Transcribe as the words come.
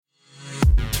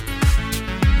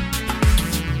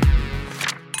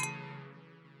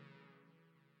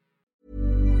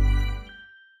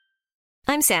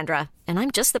I'm Sandra, and I'm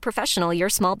just the professional your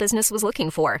small business was looking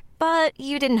for. But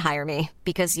you didn't hire me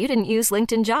because you didn't use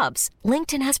LinkedIn Jobs.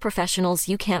 LinkedIn has professionals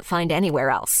you can't find anywhere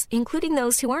else, including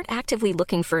those who aren't actively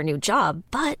looking for a new job,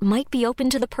 but might be open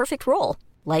to the perfect role,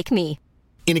 like me.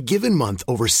 In a given month,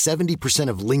 over 70%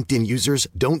 of LinkedIn users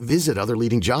don't visit other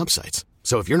leading job sites.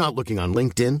 So if you're not looking on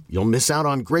LinkedIn, you'll miss out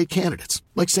on great candidates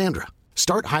like Sandra.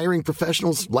 Start hiring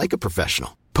professionals like a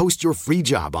professional. Post your free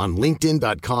job on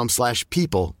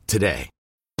linkedin.com/people today.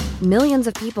 Millions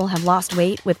of people have lost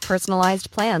weight with personalized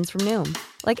plans from Noom.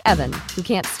 Like Evan, who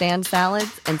can't stand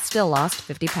salads and still lost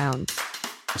 50 pounds.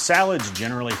 Salads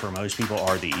generally for most people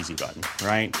are the easy button,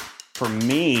 right? For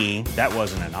me, that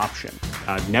wasn't an option.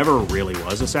 I never really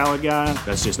was a salad guy.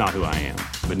 That's just not who I am.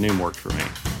 But Noom worked for me.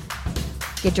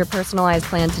 Get your personalized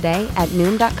plan today at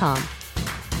Noom.com.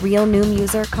 Real Noom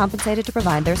user compensated to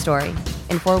provide their story.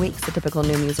 In 4 weeks, the typical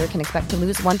Noom user can expect to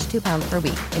lose 1 to 2 pounds per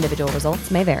week. Individual results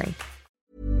may vary.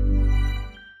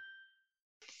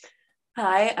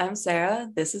 Hi, I'm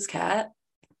Sarah. This is Kat.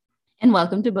 And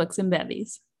welcome to Books and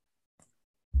Bevies.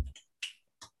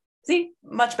 See,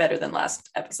 much better than last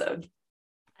episode.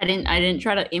 I didn't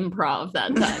try to improv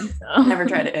that time. So. Never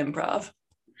try to improv.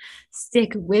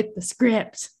 Stick with the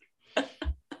script.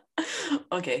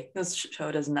 Okay, this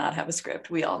show does not have a script.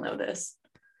 We all know this.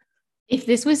 If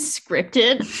this was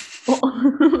scripted,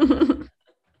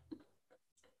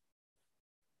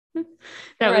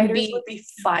 that would be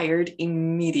fired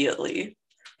immediately.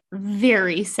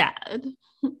 Very sad.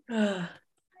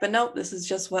 But nope, this is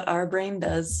just what our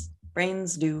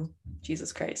brains do.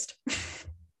 Jesus Christ.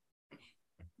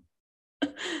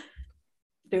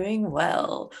 Doing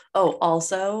well. Oh,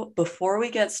 also, before we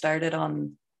get started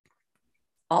on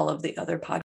all of the other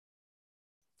podcasts,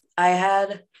 I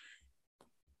had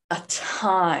a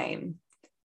time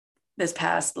this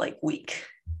past week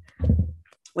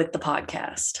with the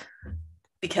podcast,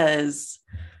 because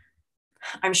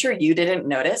I'm sure you didn't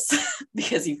notice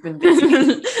because you've been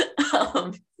busy.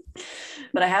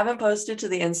 But I haven't posted to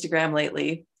the Instagram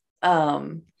lately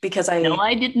because I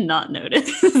did not notice.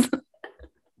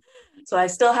 So I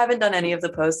still haven't done any of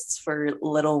the posts for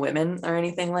Little Women or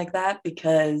anything like that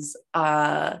because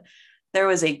there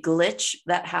was a glitch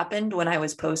that happened when I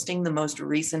was posting the most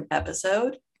recent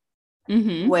episode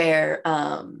where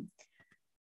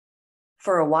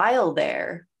for a while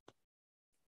there,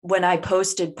 when I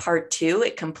posted part 2,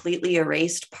 it completely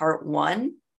erased part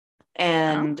 1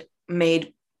 and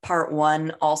made part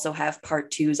 1 also have part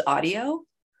 2's audio.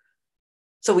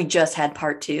 So we just had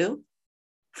part 2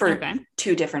 for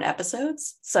 2 different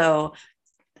episodes. So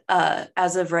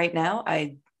as of right now,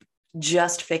 I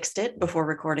just fixed it before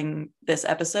recording this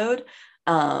episode.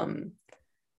 So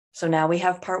now we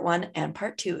have part 1 and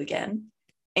part 2 again,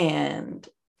 and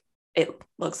it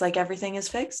looks like everything is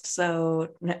fixed. So,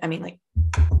 I mean,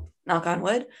 knock on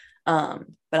wood. But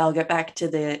I'll get back to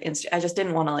the I just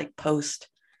didn't want to post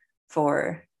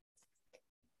for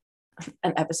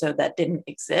an episode that didn't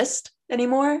exist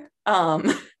anymore.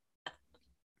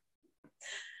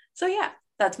 So yeah,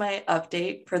 that's my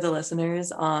update for the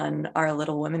listeners on our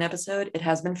Little Women episode. It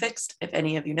has been fixed. If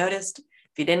any of you noticed,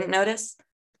 if you didn't notice,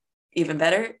 even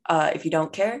better. If you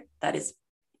don't care, that is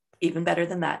even better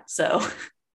than that. So,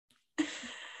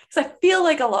 because I feel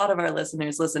like a lot of our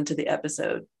listeners listen to the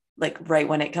episode right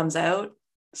when it comes out.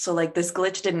 So this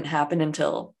glitch didn't happen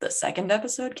until the second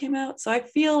episode came out. So I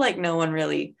feel like no one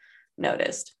really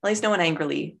noticed. At least no one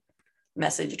angrily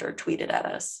messaged or tweeted at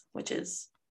us, which is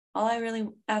all I really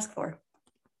ask for.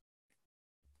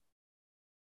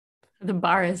 The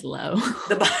bar is low.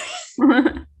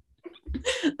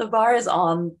 The bar is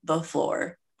on the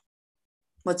floor.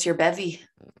 What's your bevy?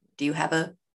 Do you have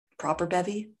a proper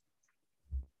bevy?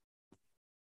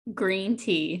 Green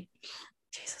tea.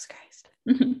 Jesus Christ.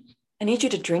 I need you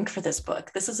to drink for this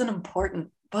book. This is an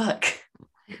important book.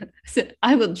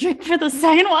 I will drink for the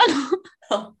second one.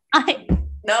 Oh.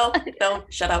 No,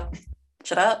 shut up.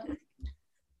 Shut up.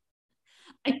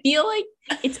 I feel like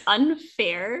it's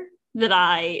unfair that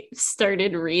I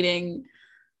started reading,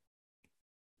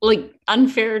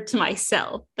 unfair to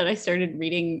myself that I started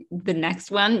reading the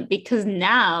next one, because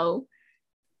now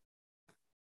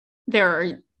there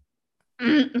are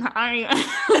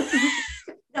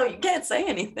No, you can't say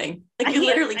anything. You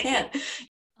literally can't.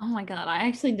 Oh my God, I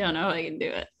actually don't know if I can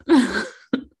do it.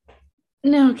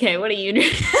 No, okay, what are you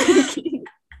doing?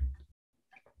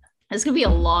 This could be a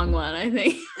long one, I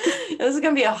think. This is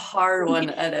going to be a hard one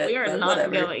to edit. We are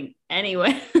not going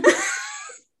anywhere.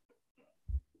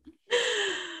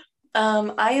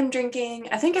 I am drinking,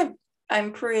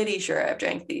 I'm pretty sure I've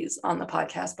drank these on the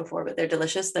podcast before, but they're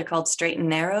delicious. They're called Straight and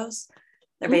Narrows.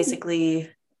 They're basically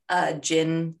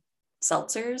gin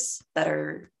seltzers that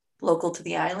are local to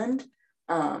the island.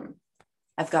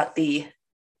 I've got the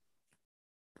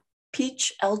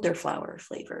peach elderflower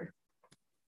flavor.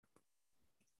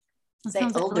 Say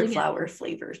elderflower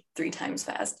flavor 3 times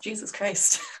fast. Jesus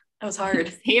Christ. That was hard.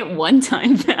 Say it 1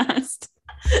 time fast.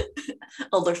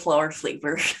 Elderflower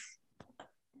flavor.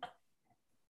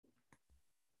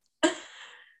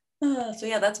 So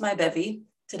yeah, that's my bevy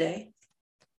today.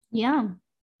 Yeah.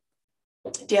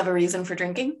 Do you have a reason for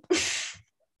drinking?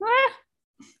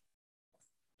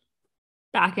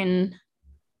 Back in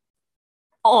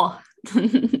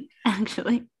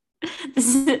actually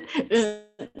this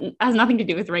has nothing to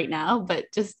do with right now, but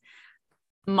just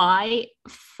my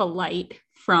flight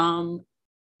from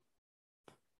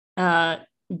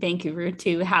Vancouver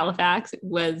to Halifax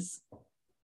was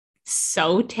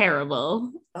so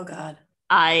terrible. Oh God.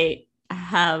 I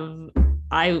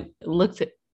looked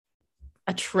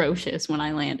atrocious when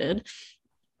I landed.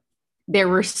 There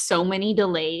were so many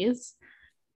delays.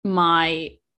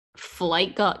 My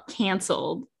flight got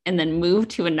canceled and then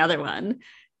moved to another one.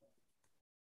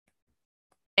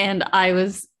 And I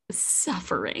was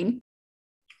suffering.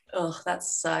 Oh, that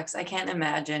sucks. I can't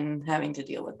imagine having to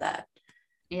deal with that.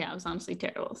 Yeah, it was honestly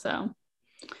terrible. So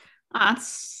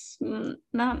that's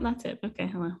it. Okay,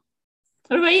 hello.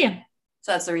 What about you?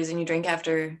 So that's the reason you drink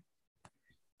after.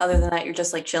 Other than that, you're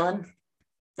just like chilling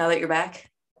now that you're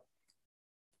back?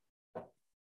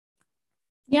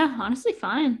 Yeah, honestly,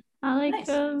 fine. I like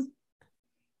Nice.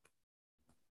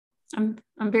 I'm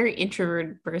a very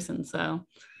introverted person, so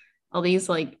all these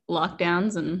like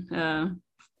lockdowns and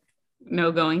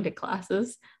no going to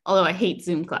classes. Although I hate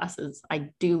Zoom classes, I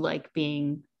do like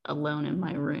being alone in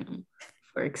my room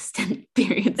for extended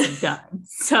periods of time.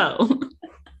 So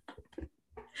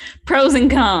pros and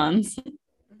cons.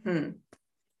 Hmm.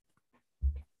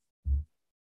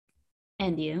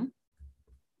 And you?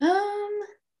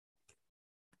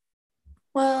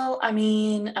 Well, I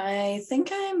mean, I think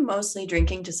I'm mostly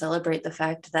drinking to celebrate the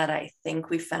fact that I think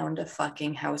we found a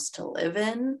fucking house to live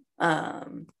in.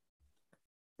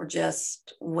 We're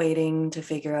just waiting to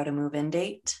figure out a move-in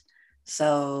date.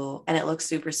 So, and it looks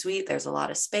super sweet. There's a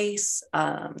lot of space.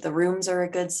 The rooms are a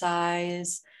good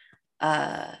size.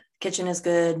 Kitchen is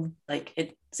good. Like,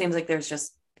 it seems like there's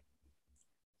just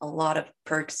a lot of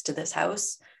perks to this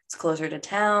house. It's closer to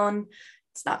town.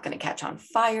 It's not going to catch on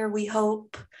fire, we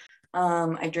hope.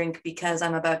 I drink because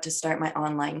I'm about to start my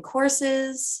online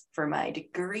courses for my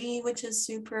degree, which is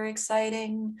super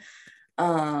exciting.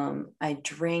 I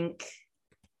drink.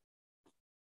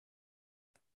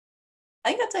 I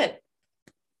think that's it.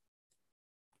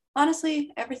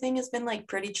 Honestly, everything has been like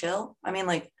pretty chill. I mean,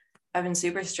 like, I've been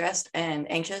super stressed and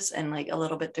anxious and like a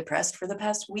little bit depressed for the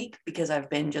past week because I've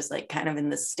been just like kind of in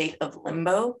this state of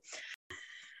limbo.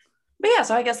 But yeah,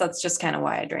 so I guess that's just kind of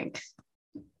why I drink.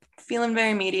 Feeling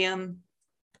very medium,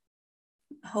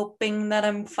 hoping that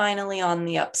I'm finally on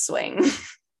the upswing.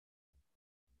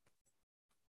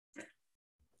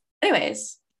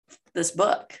 Anyways, this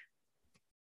book.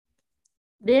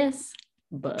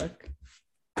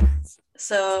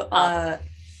 So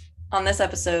on this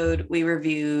episode, we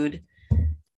reviewed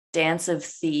Dance of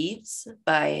Thieves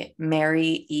by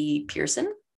Mary E.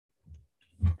 Pearson.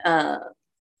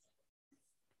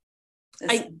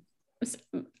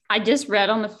 I just read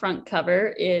on the front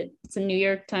cover, it's a New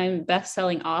York Times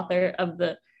best-selling author of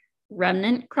the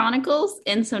Remnant Chronicles.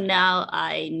 And so now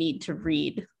I need to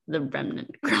read the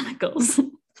Remnant Chronicles.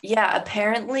 Yeah,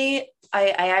 apparently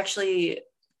I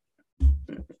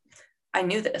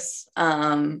knew this,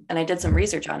 and I did some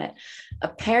research on it.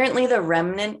 Apparently the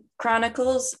Remnant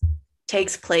Chronicles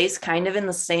takes place kind of in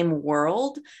the same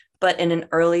world, but in an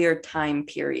earlier time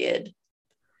period.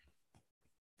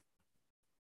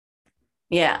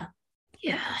 Yeah.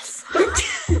 Yes.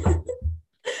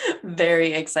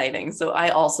 Very exciting. So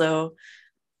I also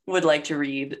would like to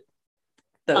read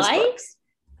those books.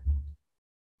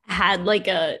 Had like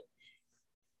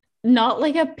not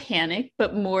like a panic,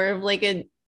 but more of like a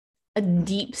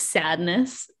deep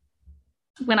sadness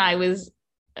when I was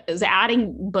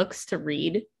adding books to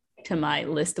read to my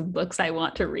list of books I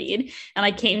want to read. And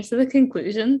I came to the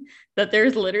conclusion that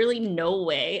there's literally no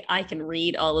way I can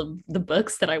read all of the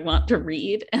books that I want to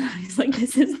read. And I was like,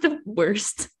 this is the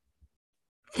worst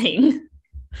thing.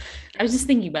 I was just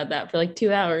thinking about that for like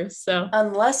 2 hours. So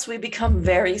unless we become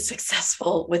very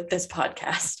successful with this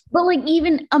podcast. But like,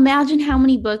 even imagine how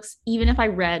many books, even if I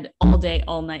read all day,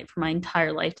 all night for my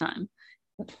entire lifetime,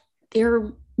 there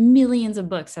are millions of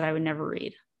books that I would never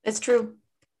read. It's true.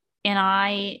 And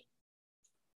I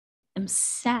am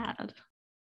sad.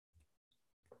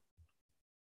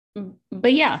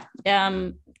 But yeah,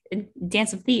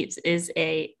 Dance of Thieves is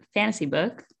a fantasy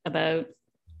book about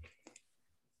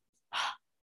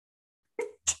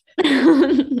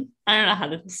I don't know how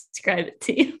to describe it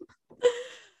to you.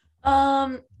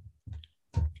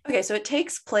 Okay, so it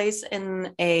takes place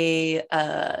in a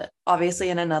obviously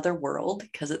in another world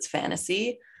because it's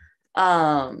fantasy.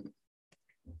 And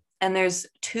there's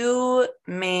two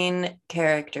main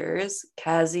characters,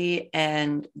 Kazi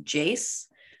and Jace,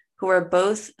 who are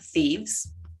both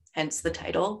thieves, hence the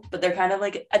title, but they're kind of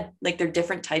like they're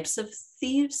different types of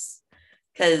thieves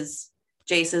because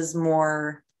Jace is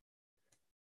more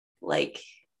like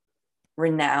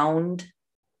renowned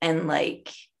and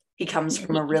like he comes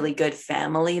from a really good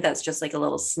family that's just like a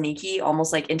little sneaky,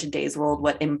 almost like in today's world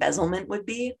what embezzlement would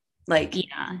be. Like,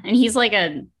 yeah, and he's like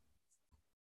a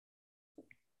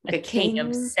king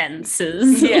of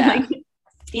senses. Yeah.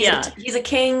 Like, he's a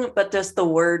king, but just the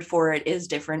word for it is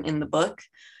different in the book.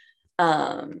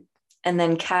 And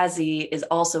then Kazi is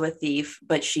also a thief,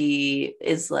 but she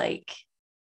is like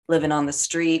living on the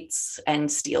streets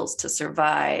and steals to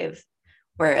survive,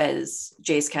 whereas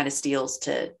Jace kind of steals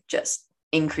to just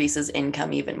increase his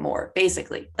income even more.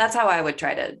 Basically, that's how I would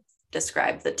try to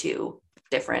describe the two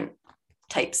different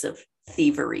types of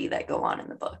thievery that go on in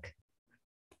the book.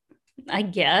 I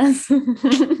guess.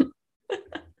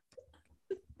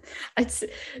 It's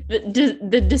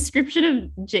the description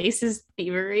of Jace's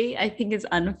thievery, I think, is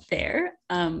unfair.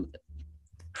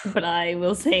 But I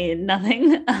will say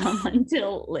nothing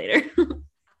until later.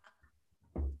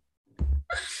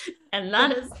 And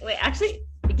that is actually,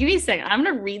 give me a second. I'm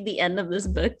gonna read the end of this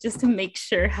book just to make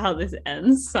sure how this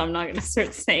ends. So I'm not gonna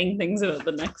start saying things about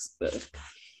the next book.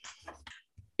 But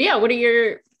yeah, what are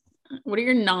your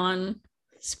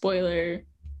non-spoiler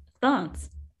thoughts?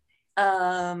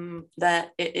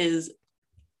 That it is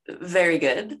very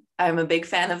good. I'm a big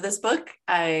fan of this book.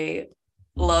 I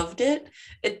loved it.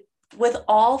 With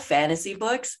all fantasy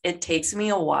books, it takes me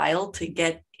a while to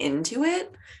get into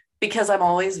it because I'm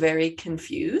always very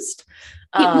confused.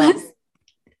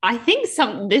 I think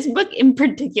this book in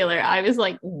particular, I was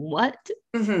like, what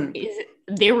is it?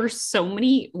 There were so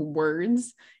many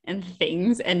words and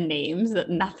things and names that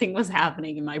nothing was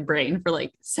happening in my brain for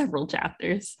like several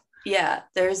chapters. Yeah,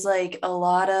 there's like a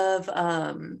lot of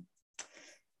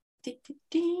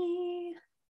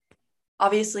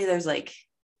obviously there's like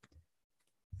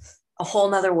a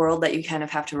whole nother world that you kind of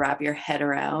have to wrap your head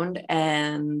around,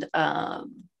 and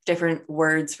different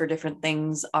words for different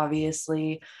things,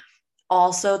 obviously.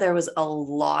 Also, there was a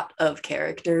lot of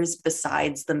characters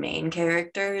besides the main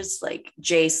characters. Like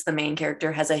Jace, the main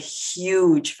character, has a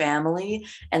huge family,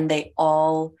 and they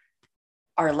all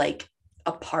are like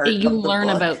a part of the book. You learn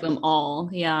about them all,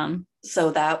 yeah.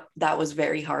 So that was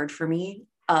very hard for me.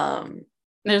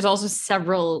 There's also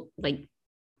several, like,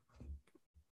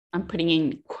 I'm putting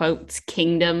in quotes,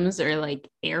 kingdoms or like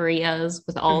areas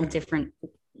with all different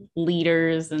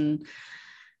leaders and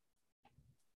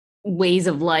ways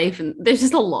of life, and there's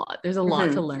just a lot. There's a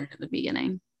lot to learn at the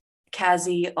beginning.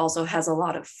 Kazi also has a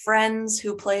lot of friends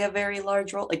who play a very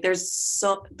large role. Like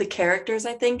the characters,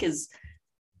 I think,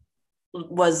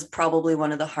 was probably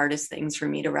one of the hardest things for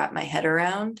me to wrap my head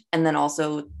around. And then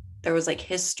also there was like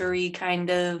history kind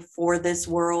of for this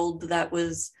world that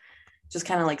was just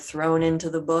kind of like thrown into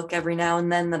the book every now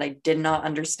and then that I did not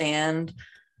understand.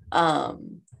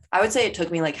 I would say it took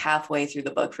me like halfway through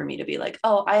the book for me to be like,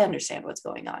 oh, I understand what's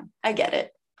going on. I get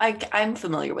it. I'm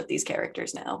familiar with these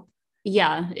characters now.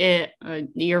 Yeah,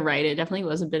 you're right. It definitely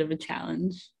was a bit of a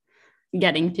challenge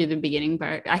getting through the beginning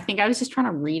part. I think I was just trying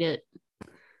to read it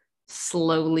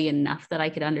slowly enough that I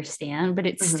could understand, but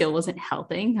it still wasn't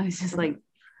helping. I was just like,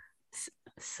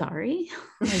 sorry,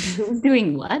 like, who's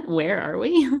doing what? Where are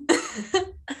we?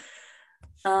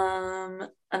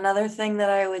 Another thing that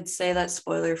I would say that's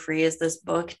spoiler free is this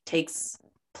book takes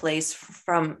place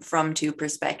from two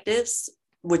perspectives,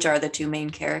 which are the two main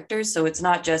characters. So it's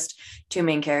not just two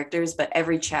main characters, but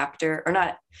every chapter, or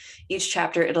not each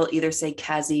chapter, it'll either say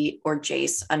Kazi or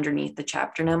Jace underneath the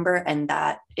chapter number, and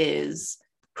that is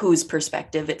whose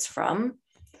perspective it's from.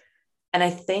 And I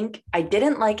think I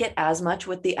didn't like it as much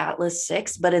with the Atlas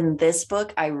 6, but in this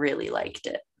book, I really liked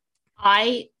it.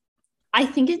 I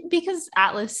think it because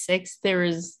Atlas 6, there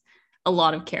was a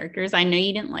lot of characters. I know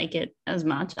you didn't like it as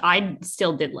much. I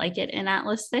still did like it in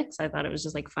Atlas 6. I thought it was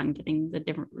just like fun getting the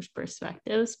different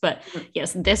perspectives. But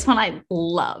yes, this one I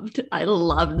loved. I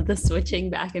loved the switching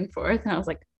back and forth. And I was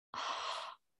like, oh.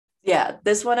 Yeah,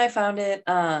 this one I found it.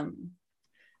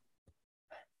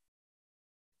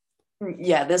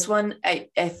 Yeah, this one, I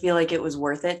feel like it was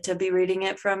worth it to be reading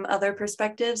it from other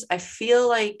perspectives. I feel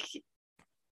like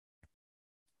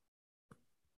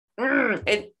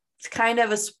it's kind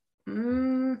of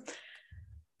No,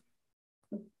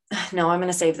 I'm going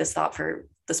to save this thought for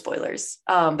the spoilers.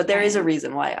 But there is a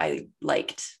reason why I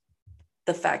liked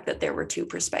the fact that there were two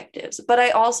perspectives. But I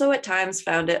also at times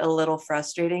found it a little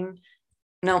frustrating.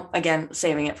 No, again,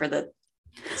 saving it for the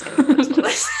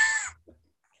spoilers.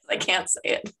 I can't say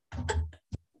it.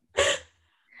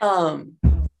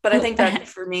 But I think that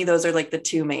for me, those are like the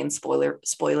two main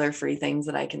spoiler-free things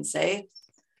that I can say.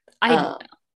 I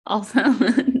also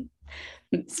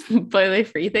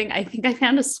spoiler-free thing. I think I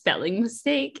found a spelling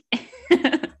mistake,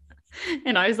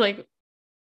 and I was like,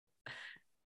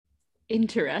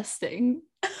 interesting.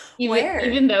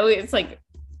 Even though it's like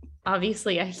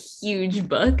obviously a huge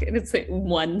book, and it's like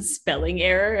one spelling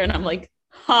error, and I'm like,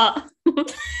 huh.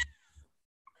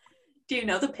 Do you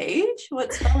know the page?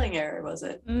 What spelling error was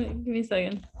it? Give me a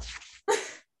second.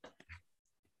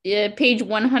 Yeah, page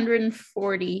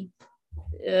 140.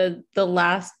 The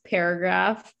last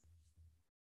paragraph,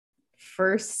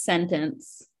 first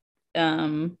sentence.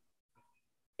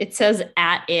 It says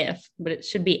at if, but it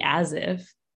should be as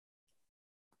if.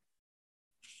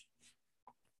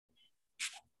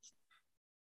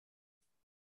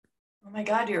 Oh my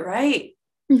God, you're right.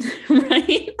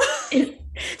 Right?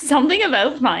 Something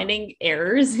about finding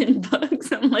errors in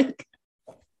books. I'm like,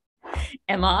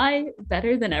 am I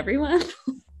better than everyone?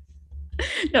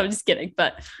 No, I'm just kidding.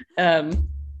 But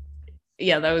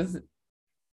yeah, that was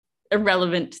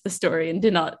irrelevant to the story and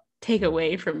did not take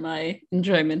away from my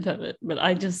enjoyment of it. But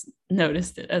I just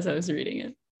noticed it as I was reading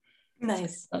it.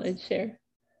 Nice. So I thought I'd share.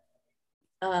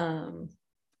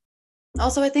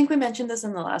 Also, I think we mentioned this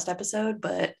in the last episode,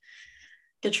 but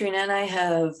Katrina and I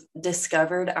have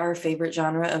discovered our favorite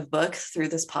genre of book through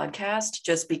this podcast,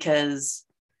 just because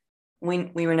we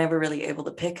were never really able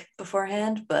to pick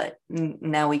beforehand, but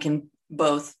now we can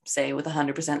both say with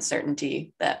 100%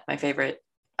 certainty that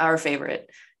our favorite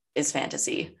is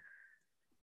fantasy.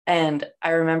 And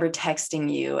I remember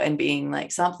texting you and being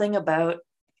like, something about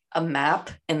a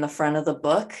map in the front of the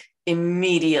book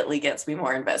immediately gets me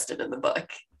more invested in the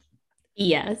book.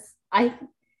 Yes.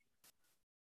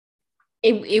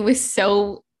 It was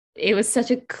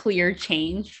such a clear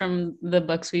change from the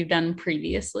books we've done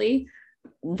previously.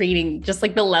 Reading, just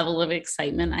like the level of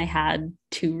excitement I had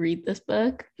to read this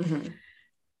book.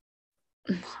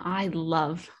 Mm-hmm. I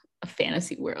love a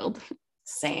fantasy world.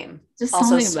 Same. Just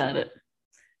also, something about it.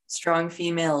 Strong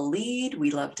female lead.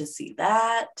 We love to see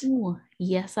that. Ooh,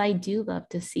 yes, I do love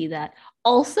to see that.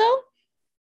 Also,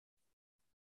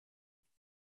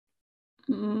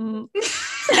 I knew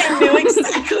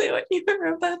exactly what you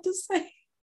were about to say.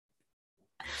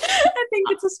 I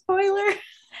think it's a spoiler.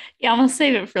 Yeah, I'm gonna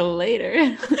save it for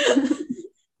later.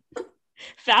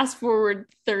 Fast forward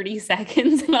 30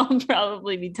 seconds and I'll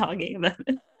probably be talking about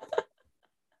it.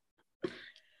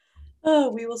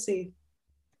 Oh, we will see.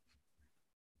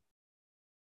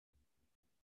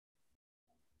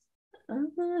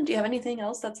 Do you have anything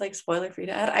else that's like spoiler free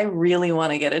to add? I really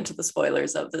want to get into the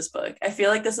spoilers of this book. I feel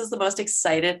like this is the most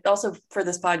excited, also for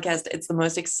this podcast, it's the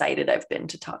most excited I've been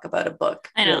to talk about a book.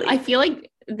 I know. Really. I feel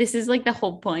like this is like the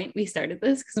whole point we started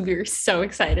this, because we were so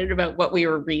excited about what we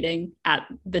were reading at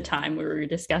the time we were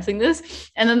discussing this.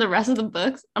 And then the rest of the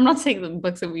books, I'm not saying the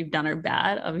books that we've done are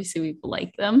bad. Obviously, we've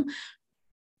liked them,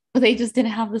 but they just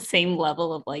didn't have the same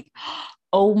level of like,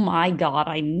 oh my God,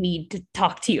 I need to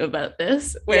talk to you about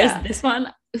this. Whereas this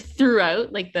one,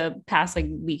 throughout like the past like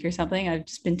week or something, I've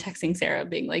just been texting Sarah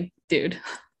being like, dude,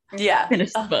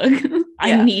 finish the book.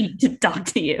 I need to talk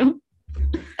to you.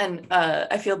 And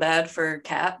I feel bad for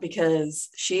Kat because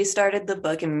she started the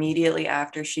book immediately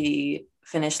after she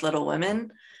finished Little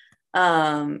Women.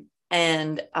 And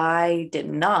I did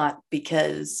not,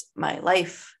 because my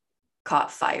life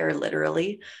caught fire,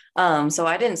 literally. So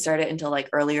I didn't start it until like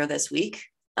earlier this week,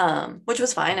 which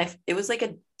was fine. It was like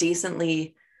a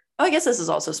decently, I guess this is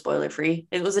also spoiler free.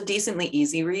 It was a decently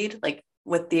easy read, like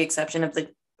with the exception of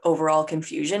the overall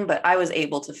confusion, but I was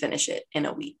able to finish it in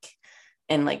a week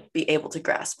and like be able to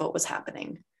grasp what was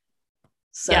happening.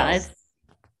 So yeah,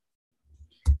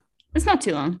 it's not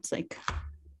too long. It's like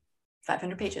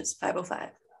 500 pages, 505.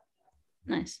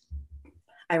 Nice.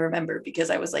 I remember because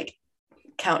I was like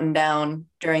counting down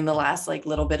during the last like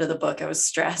little bit of the book. I was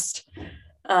stressed.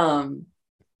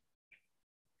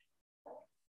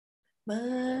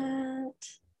 But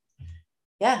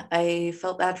yeah, I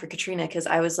felt bad for Katrina because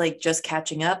I was like just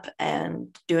catching up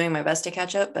and doing my best to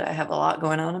catch up, but I have a lot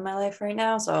going on in my life right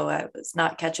now, so I was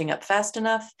not catching up fast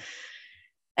enough.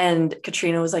 And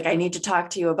Katrina was like, I need to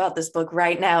talk to you about this book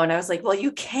right now. And I was like, well,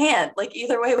 you can't. Like,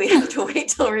 either way, we have to wait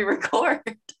till we record.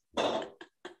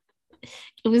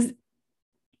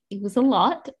 It was a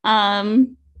lot.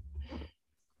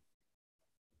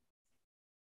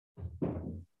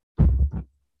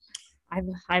 I've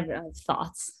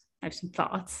thoughts. I have some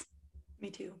thoughts.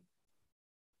 Me too.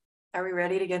 Are we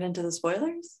ready to get into the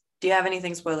spoilers? Do you have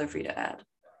anything spoiler free to add?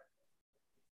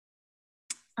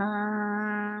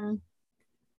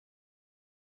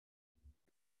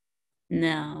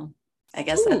 No. I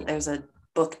guess that there's a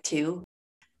book 2.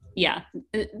 Yeah,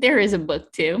 there is a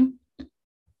book 2.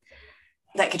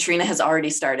 That Katrina has already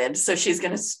started, so she's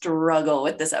going to struggle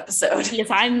with this episode. Yes,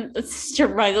 I'm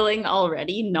struggling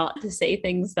already not to say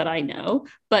things that I know.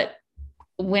 But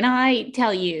when I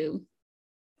tell you,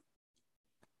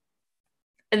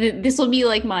 this will be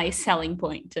like my selling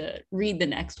point to read the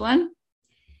next one.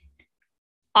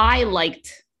 I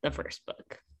liked the first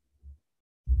book.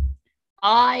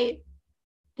 I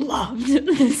loved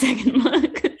the second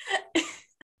book.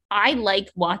 I like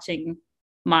watching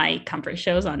my comfort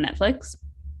shows on Netflix.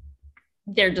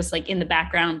 They're just like in the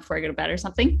background before I go to bed or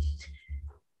something.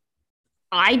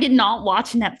 I did not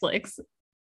watch Netflix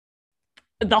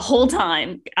the whole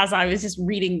time as I was just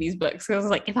reading these books. So I was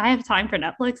like, if I have time for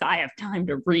Netflix, I have time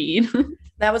to read.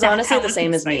 That was honestly the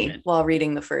same as me while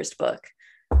reading the first book.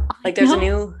 Like there's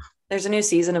a new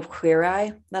season of Queer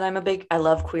Eye that I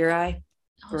love Queer Eye.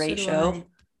 Great show.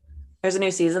 There's a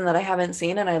new season that I haven't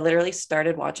seen, and I literally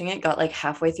started watching it, got like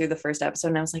halfway through the first episode,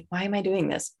 and I was like, why am I doing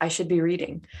this? I should be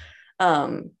reading.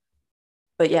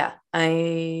 But yeah,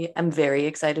 I am very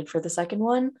excited for the second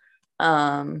one.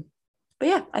 But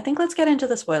yeah, I think let's get into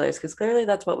the spoilers because clearly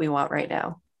that's what we want right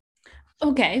now.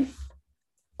 Okay.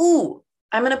 Ooh,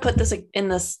 I'm going to put this in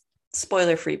this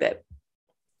spoiler-free bit.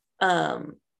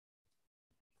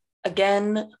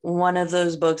 Again, one of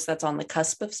those books that's on the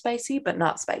cusp of spicy, but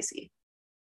not spicy.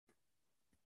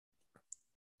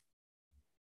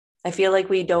 I feel like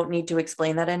we don't need to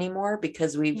explain that anymore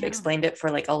because we've explained it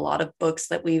for like a lot of books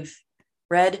that we've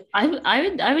read.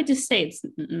 I would just say it's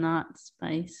not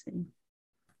spicy.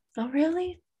 Oh,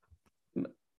 really?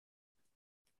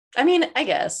 I mean, I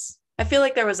guess. I feel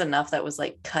like there was enough that was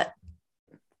like cut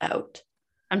out.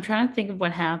 I'm trying to think of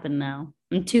what happened now.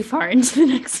 I'm too far into the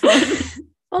next one.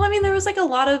 Well, I mean, there was like a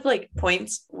lot of like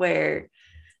points where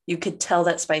you could tell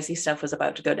that spicy stuff was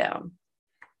about to go down.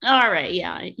 All right.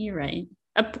 Yeah, you're right.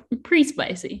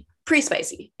 Pre-spicy.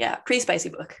 Pre-spicy. Yeah. Pre-spicy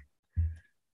book.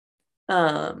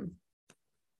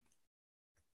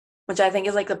 Which I think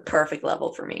is like the perfect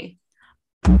level for me.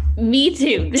 Me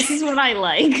too. This is what I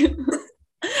like.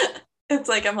 It's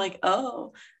like, I'm like,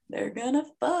 oh, they're gonna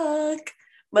fuck.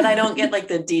 But I don't get like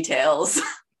the details.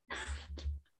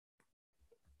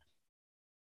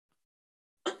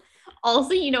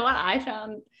 Also, you know what I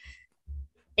found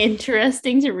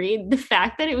interesting to read? The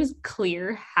fact that it was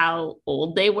clear how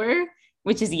old they were,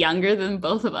 which is younger than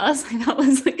both of us. I thought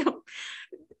was like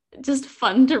just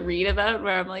fun to read about,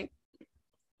 where I'm like,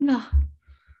 no,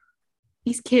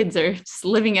 these kids are just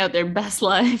living out their best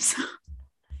lives.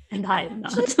 And I am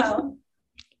not.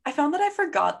 I found that I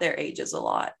forgot their ages a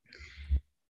lot.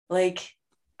 Like,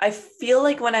 I feel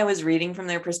like when I was reading from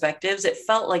their perspectives, it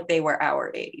felt like they were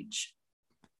our age.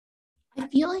 I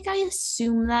feel like I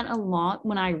assume that a lot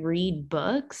when I read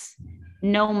books.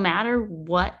 No matter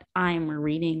what I'm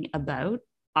reading about,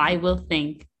 I will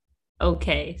think,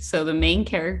 okay, so the main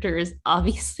character is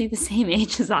obviously the same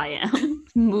age as I am.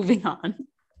 Moving on.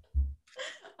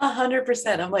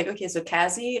 100%. I'm like, okay, so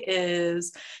Cassie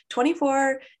is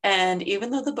 24, and even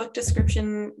though the book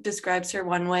description describes her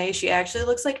one way, she actually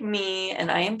looks like me, and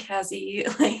I am Cassie.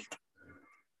 Like,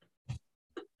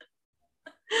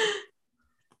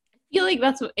 I feel like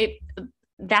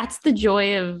that's the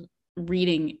joy of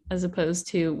reading as opposed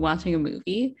to watching a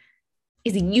movie,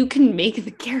 is you can make the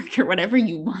character whatever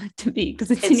you want it to be because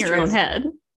it's in your own head.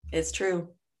 It's true.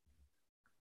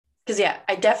 Because yeah,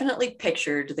 I definitely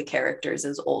pictured the characters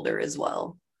as older as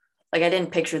well. Like, I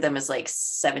didn't picture them as like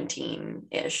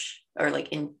 17-ish or like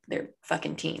in their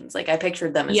fucking teens. Like, I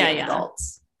pictured them as young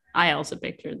adults. I also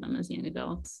pictured them as young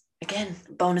adults. Again,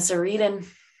 bonus of reading.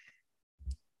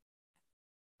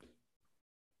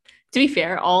 To be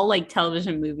fair, all like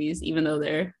television movies, even though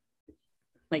they're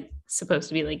like supposed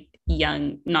to be like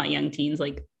young, not young teens,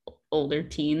 like older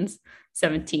teens,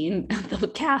 17, they'll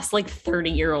cast like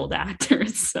 30-year-old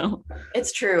actors. So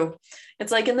it's true.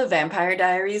 It's like in the Vampire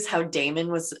Diaries, how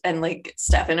Damon and like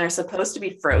Stefan are supposed to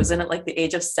be frozen at like the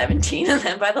age of 17. And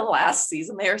then by the last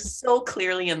season, they are so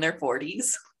clearly in their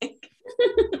 40s.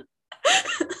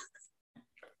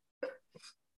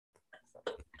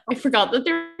 I forgot that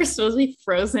they're supposed to be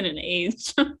frozen in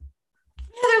age. Yeah,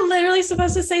 they're literally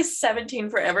supposed to say 17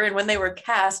 forever. And when they were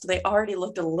cast, they already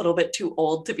looked a little bit too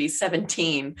old to be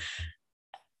 17.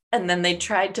 And then they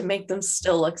tried to make them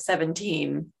still look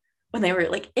 17 when they were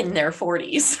like in their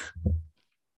 40s.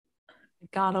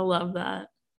 Gotta love that.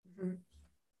 Mm-hmm.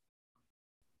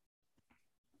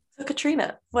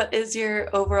 Katrina, what is your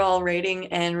overall rating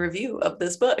and review of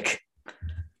this book?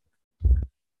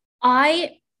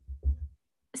 I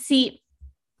see.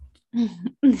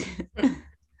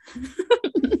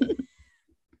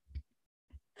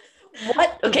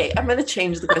 What? Okay, I'm going to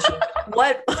change the question.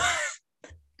 What?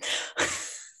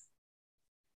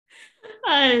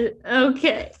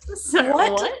 Okay. So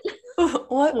what?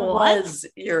 What was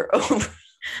your over?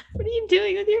 What are you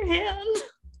doing with your hand?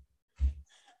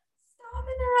 Stop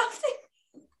interrupting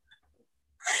me.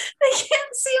 They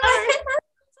can't see my hand.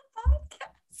 It's a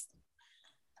podcast.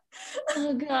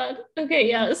 Oh God. Okay,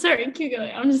 yeah. Sorry, keep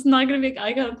going. I'm just not gonna make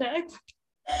eye contact.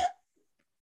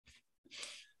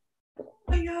 Oh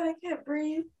my God, I can't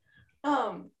breathe.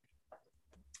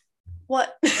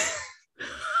 What?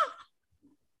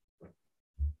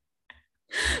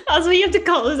 That's what you have to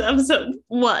call this episode.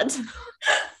 What?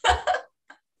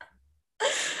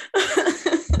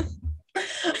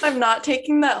 I'm not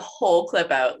taking that whole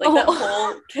clip out, like that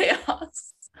whole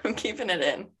chaos. I'm keeping it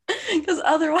in because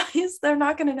otherwise they're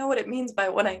not going to know what it means by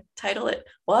when I title it.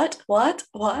 What?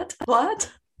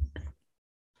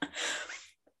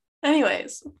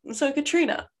 Anyways, so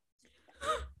Katrina.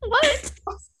 What?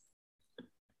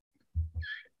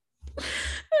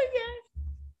 Okay,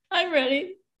 I'm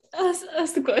ready.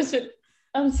 Ask the question.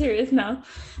 I'm serious now.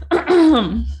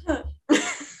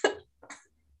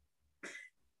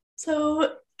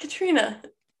 So, Katrina.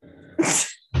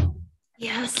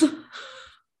 Yes. I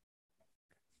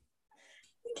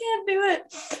can't do it.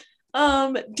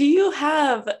 Do you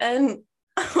have an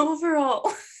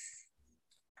overall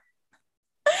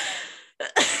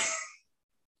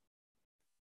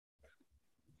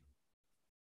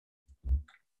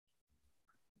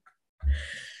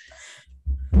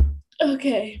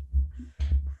Okay.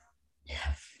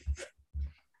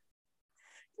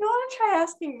 You want to try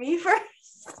asking me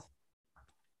first?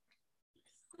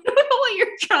 I don't know what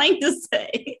you're trying to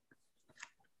say.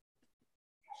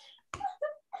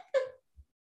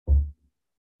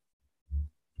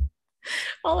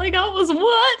 All I got was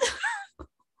what?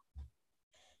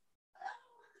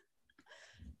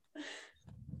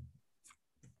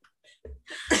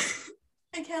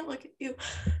 I can't look at you.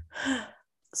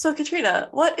 So Katrina,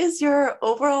 what is your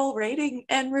overall rating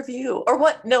and review? Or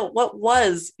what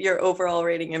was your overall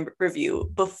rating and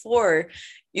review before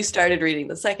you started reading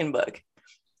the second book?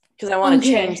 Because I want to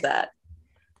change that.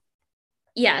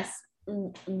 Yes.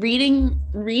 Reading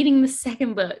the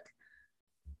second book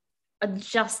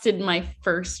adjusted my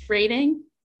first rating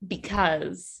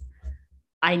because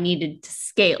I needed to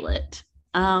scale it.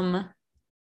 I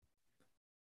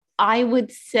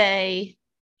would say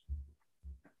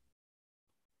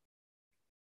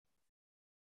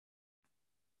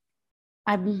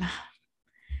I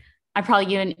probably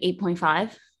give an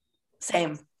 8.5.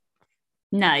 Same.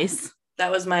 Nice.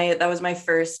 That was my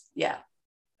first, yeah.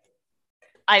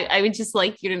 I would just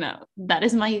like you to know that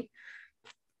is my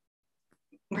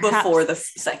before the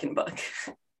second book.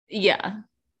 Yeah.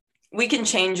 We can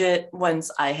change it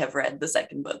once I have read the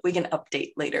second book. We can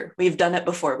update later. We've done it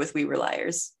before with We Were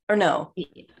Liars. Or no.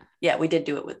 Yeah, we did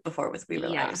do it before with We Were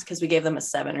Liars because we gave them a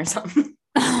 7 or something.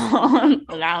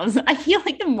 I feel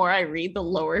like the more I read, the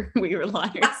lower We Were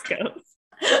Liars goes.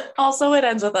 Also, It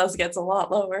Ends With Us gets a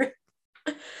lot lower.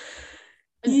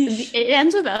 It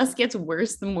Ends With Us gets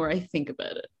worse the more I think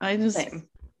about it. I just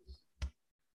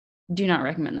do not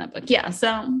recommend that book. Yeah,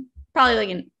 so probably like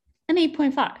an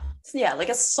 8.5. So yeah, like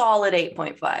a solid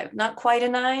 8.5. Not quite a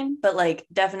 9, but like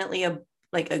definitely a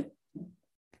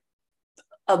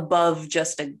above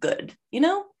just a good, you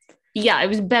know? Yeah, it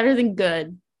was better than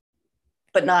good.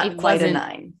 But not quite a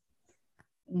 9.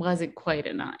 Wasn't quite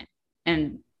a 9.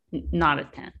 And not a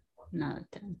 10. Not a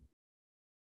 10.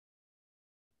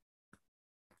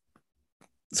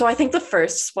 So I think the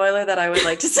first spoiler that I would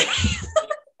like to say,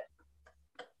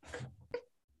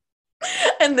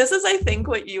 and this is, I think,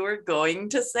 what you were going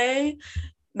to say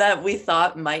that we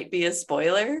thought might be a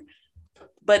spoiler,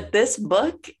 but this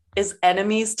book is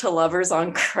enemies to lovers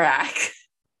on crack.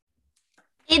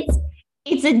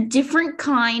 It's a different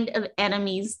kind of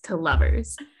enemies to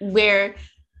lovers, where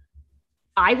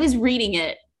I was reading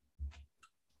it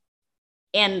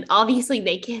and obviously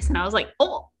they kiss and I was like,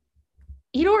 oh,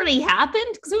 it already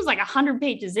happened? Because it was like 100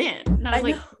 pages in. And I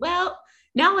was well,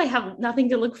 now I have nothing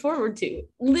to look forward to.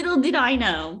 Little did I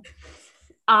know,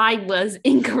 I was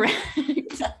incorrect.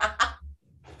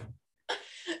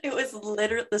 It was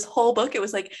literally this whole book. It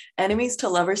was like enemies to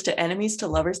lovers to enemies to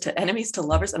lovers to enemies to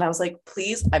lovers. And I was like,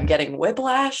 please, I'm getting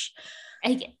whiplash.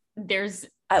 I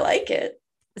like it.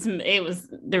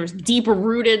 There was deeper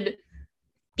rooted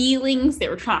feelings. They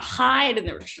were trying to hide and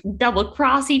they were double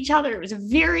cross each other. It was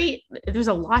there's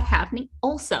a lot happening.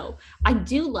 Also,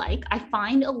 I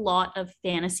find a lot of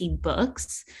fantasy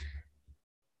books,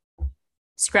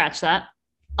 scratch that,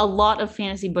 a lot of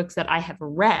fantasy books that I have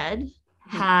read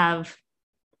have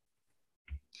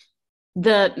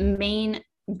the main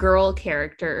girl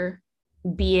character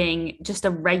being just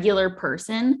a regular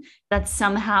person that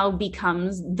somehow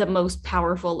becomes the most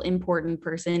powerful, important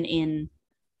person in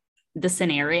the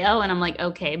scenario. And I'm like,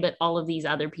 okay, but all of these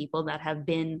other people that have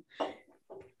been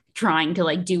trying to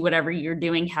like do whatever you're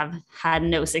doing have had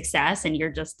no success, and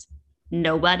you're just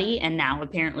nobody, and now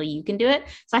apparently you can do it.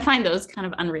 So I find those kind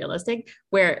of unrealistic,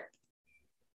 where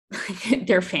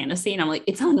they're fantasy and I'm like,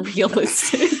 it's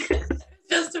unrealistic.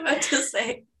 Just about to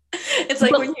say, it's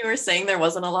like when you were saying there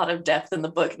wasn't a lot of depth in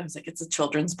the book, and I was like, it's a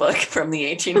children's book from the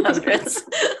 1800s.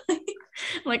 I'm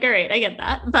like, all right, I get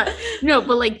that. But no,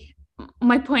 but like,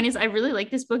 my point is, I really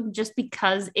like this book just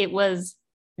because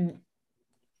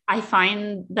I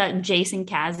find that Jace and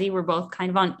Cassie were both kind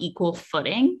of on equal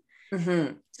footing.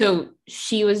 Mm-hmm. So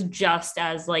she was just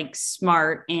as like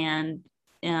smart and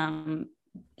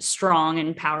strong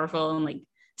and powerful and like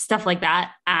stuff like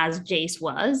that as Jace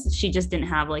was. She just didn't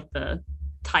have like the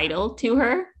title to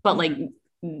her, but like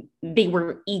they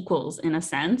were equals in a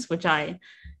sense, which I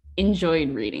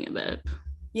enjoyed reading a bit.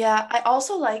 Yeah, I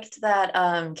also liked that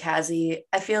Cassie,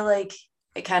 I feel like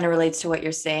it kind of relates to what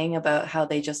you're saying about how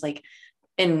they just like,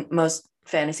 in most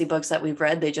fantasy books that we've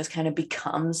read, they just kind of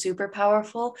become super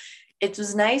powerful. It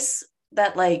was nice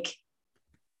that like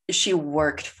she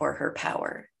worked for her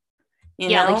power. You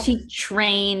know? Like she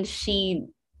trained, she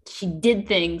did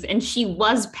things, and she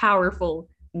was powerful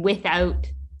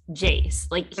without Jace.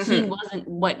 Like he wasn't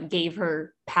what gave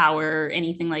her power or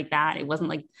anything like that. It wasn't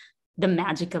like the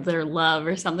magic of their love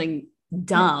or something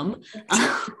dumb.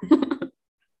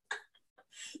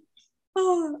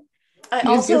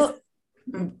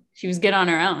 She was good on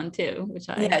her own too, which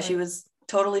she was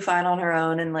totally fine on her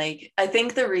own. And like, I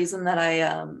think the reason that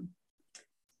I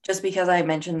just because I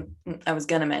was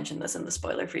going to mention this in the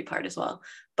spoiler free part as well,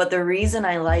 but the reason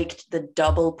I liked the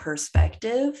double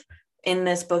perspective in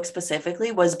this book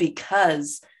specifically was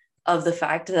because of the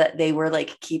fact that they were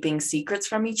like keeping secrets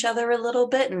from each other a little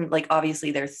bit. And like,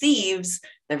 obviously they're thieves,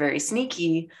 they're very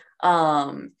sneaky.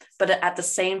 But at the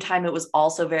same time, it was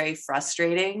also very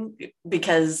frustrating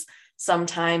because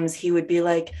sometimes he would be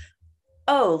like,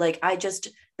 oh, like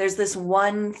there's this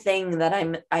one thing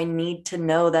that I need to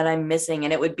know that I'm missing.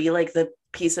 And it would be like the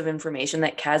piece of information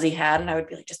that Cassie had. And I would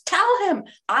be like, just tell him,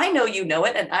 I know you know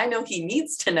it. And I know he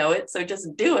needs to know it. So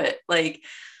just do it.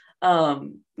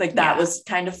 That was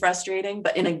kind of frustrating,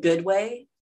 but in a good way.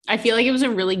 I feel like it was a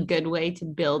really good way to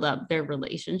build up their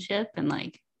relationship. And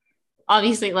like,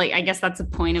 obviously, like, I guess that's the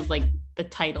point of like the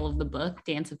title of the book,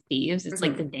 Dance of Thieves. It's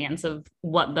like the dance of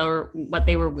what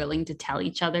they were willing to tell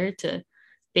each other to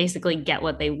basically get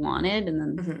what they wanted. And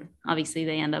then obviously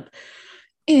they end up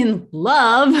in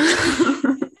love.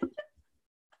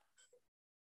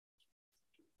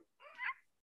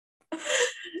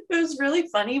 It was really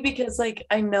funny because like,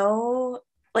 I know,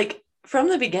 like from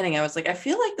the beginning, I was like, I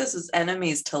feel like this is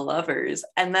enemies to lovers.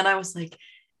 And then I was like,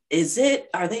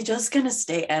 are they just going to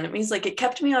stay enemies? Like it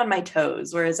kept me on my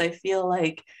toes. Whereas I feel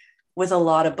like with a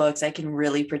lot of books, I can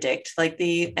really predict like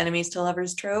the enemies to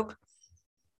lovers trope.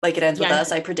 Like It Ends With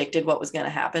Us. I predicted what was going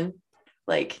to happen.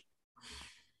 Like,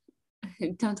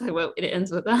 don't talk about It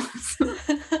Ends With Us.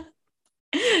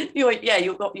 You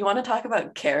want to talk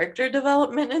about character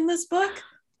development in this book?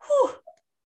 Whew.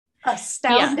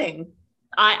 Astounding. Yeah.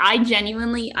 I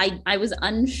genuinely, I was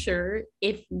unsure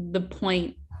if the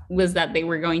point was that they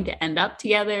were going to end up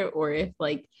together or if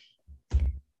like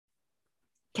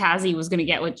Cassie was going to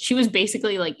get what she was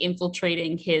basically like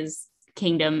infiltrating his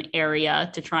kingdom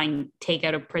area to try and take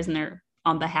out a prisoner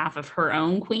on behalf of her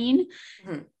own queen.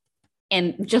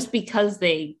 And just because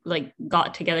they like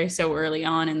got together so early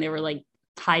on and they were like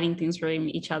hiding things from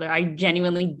each other, I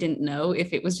genuinely didn't know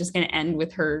if it was just going to end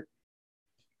with her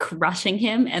crushing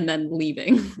him and then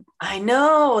leaving. I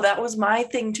know, that was my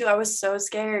thing too. I was so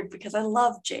scared because I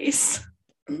love Jace.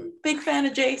 Big fan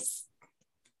of Jace.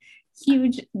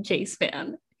 Huge Jace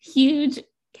fan. Huge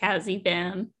Cassie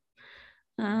fan.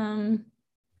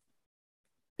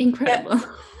 Incredible.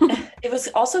 Yeah. It was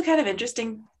also kind of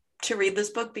interesting to read this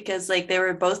book because like they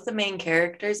were both the main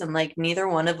characters and like neither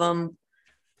one of them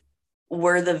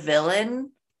were the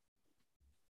villain.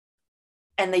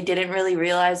 And they didn't really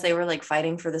realize they were like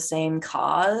fighting for the same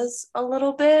cause a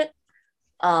little bit.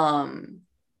 But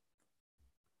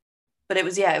it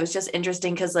was just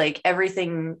interesting because like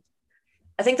everything,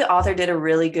 I think the author did a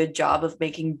really good job of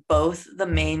making both the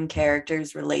main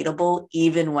characters relatable,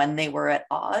 even when they were at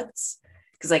odds.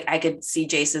 Because like I could see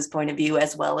Jace's point of view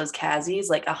as well as Cassie's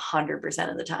like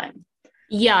 100% of the time.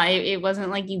 Yeah, it wasn't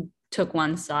like you took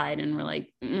one side and were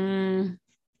like,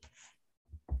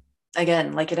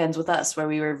 Again, like it ends with us, where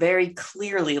we were very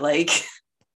clearly like,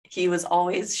 he was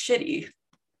always shitty.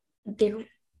 Trying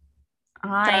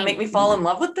to make me fall in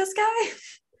love with this guy?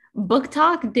 Book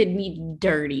Talk did me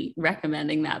dirty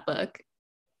recommending that book.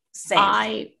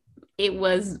 Same. It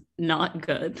was not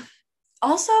good.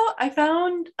 Also, I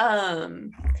found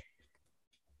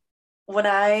when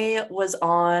I was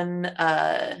on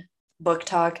Book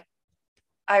Talk,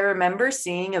 I remember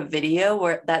seeing a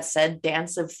video that said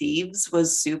Dance of Thieves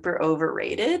was super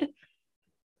overrated.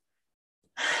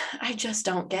 I just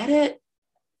don't get it.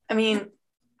 I mean,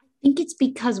 I think it's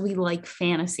because we like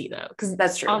fantasy though, because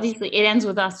that's true. Obviously, It Ends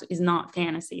With Us is not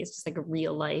fantasy; it's just like a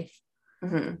real life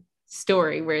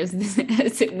story. Whereas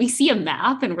we see a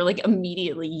map and we're like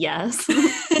immediately yes.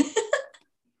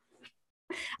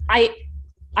 I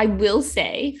will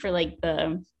say for like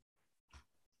the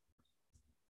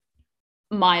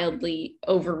mildly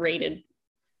overrated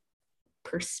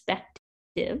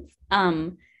perspective,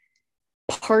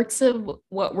 parts of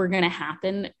what were going to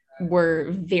happen were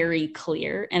very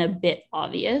clear and a bit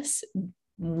obvious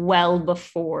well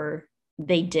before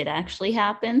they did actually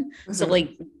happen. So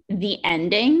like the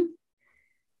ending,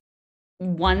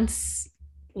 once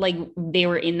like they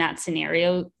were in that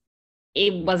scenario,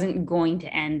 it wasn't going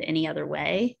to end any other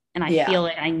way. And I feel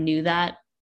like I knew that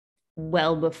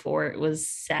well before it was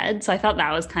said. So I thought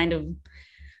that was kind of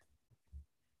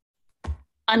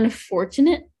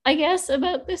unfortunate, I guess,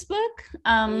 about this book.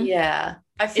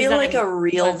 I feel like a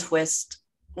real twist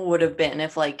would have been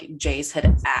if like Jace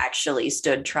had actually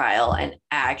stood trial and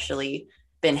actually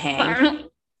been hanged.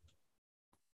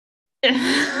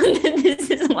 This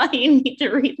is why you need to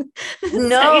read.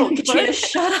 No, Katrina,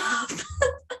 shut up.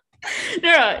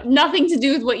 No, nothing to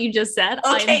do with what you just said.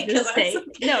 Okay, I'm just saying.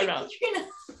 No.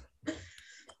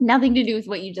 Nothing to do with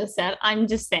what you just said. I'm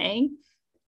just saying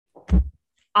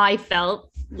I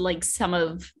felt like some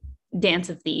of Dance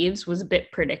of Thieves was a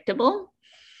bit predictable.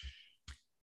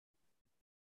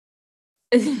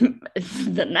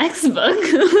 The next book,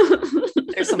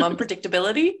 there's some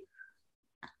unpredictability.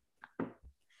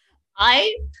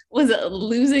 I was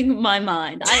losing my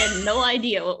mind. I had no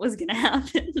idea what was going to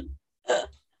happen.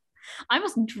 I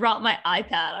almost dropped my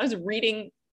iPad. I was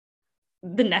reading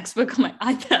the next book on my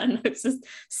iPad and I was just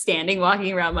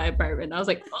walking around my apartment. I was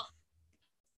like, oh.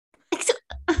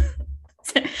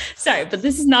 Sorry, but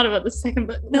this is not about the second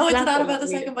book. No, it's not about the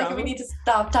second book. We need to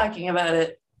stop talking about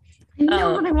it. I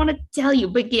know what I want to tell you,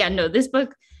 but yeah, no, this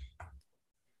book,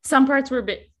 some parts were a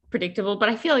bit predictable, but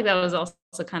I feel like that was also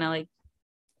kind of like,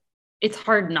 it's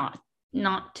hard not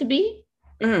to be.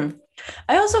 I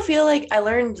also feel like I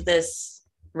learned this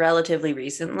relatively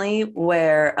recently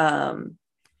where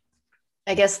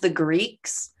I guess the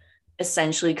Greeks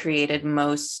essentially created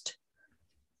most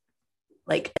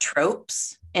like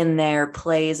tropes in their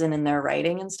plays and in their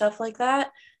writing and stuff like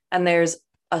that. And there's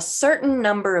a certain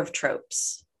number of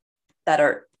tropes that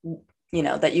are,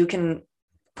 that you can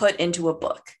put into a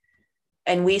book.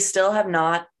 And we still have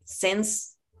not,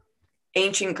 since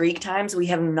ancient Greek times, we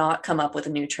have not come up with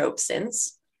a new trope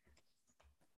since.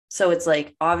 So it's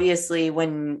like, obviously,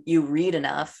 when you read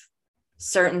enough,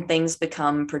 certain things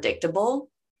become predictable.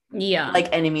 Yeah. Like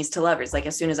enemies to lovers. Like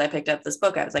as soon as I picked up this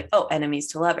book, I was like, oh, enemies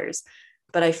to lovers.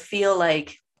 But I feel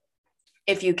like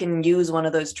if you can use one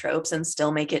of those tropes and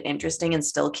still make it interesting and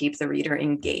still keep the reader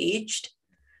engaged.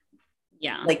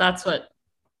 Yeah, like that's what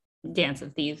Dance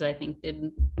of Thieves, I think,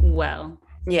 did well.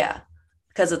 Yeah,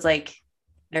 because it's like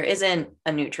there isn't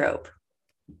a new trope,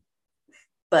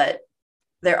 but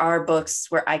there are books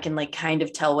where I can like kind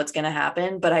of tell what's going to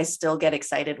happen, but I still get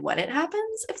excited when it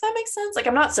happens, if that makes sense. Like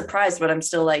I'm not surprised, but I'm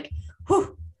still like,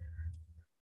 whew.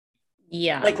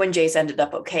 Yeah. Like when Jace ended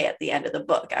up okay at the end of the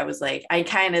book, I was like, I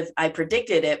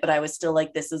predicted it, but I was still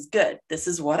like, this is good. This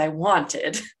is what I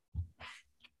wanted.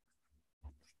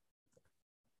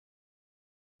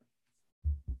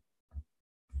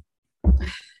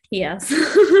 Yes.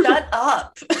 Shut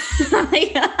up.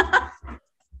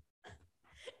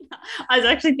 I was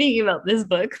actually thinking about this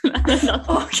book.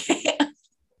 Okay.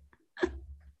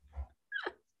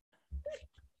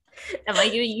 Am I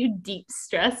giving you deep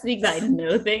stress because I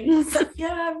know things?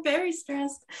 Yeah, I'm very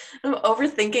stressed. I'm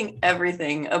overthinking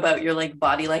everything about your like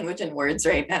body language and words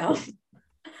right now.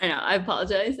 I know. I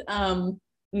apologize.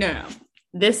 No.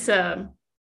 This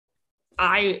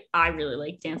I really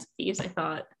like Dance of Thieves.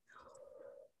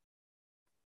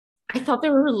 I thought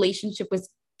their relationship was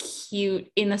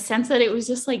cute in the sense that it was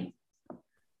just like,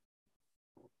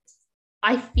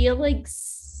 I feel like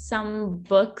some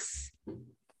books,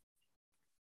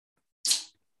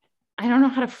 I don't know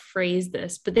how to phrase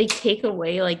this, but they take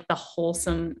away like the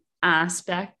wholesome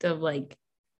aspect of like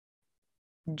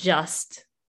just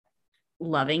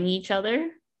loving each other.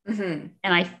 Mm-hmm.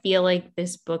 And I feel like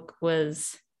this book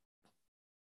was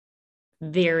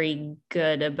very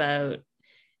good about,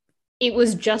 it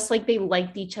was just like they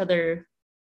liked each other.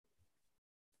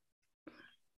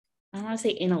 I don't want to say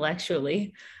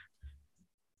intellectually,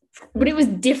 but it was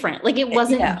different. Like it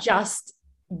wasn't just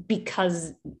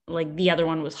because like the other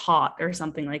one was hot or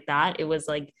something like that. It was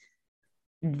like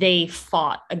they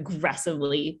fought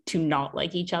aggressively to not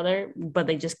like each other, but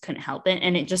they just couldn't help it.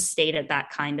 And it just stayed at that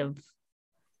kind of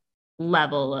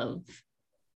level of,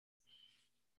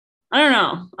 I don't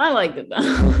know. I liked it though. I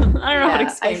don't know how to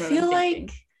explain. I feel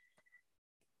like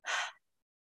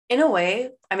in a way,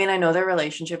 I mean, I know their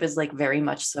relationship is like very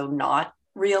much so not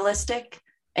realistic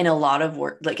in a lot of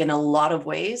work, like in a lot of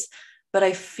ways, but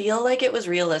I feel like it was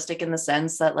realistic in the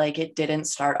sense that like it didn't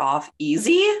start off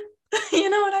easy. You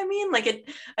know what I mean? Like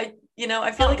I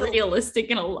feel like realistic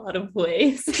in a lot of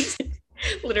ways.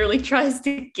 Literally tries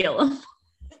to kill him.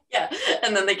 Yeah,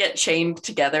 and then they get chained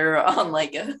together on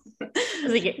like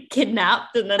they get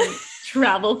kidnapped and then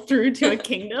travel through to a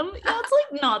kingdom. Yeah, it's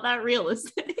like not that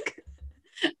realistic.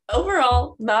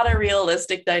 Overall, not a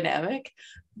realistic dynamic,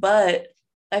 but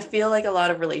I feel like a lot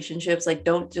of relationships like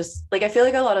don't just like, I feel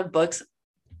like a lot of books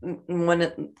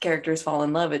when characters fall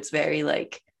in love, it's very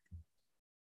like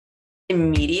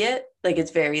immediate. Like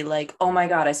it's very like, oh my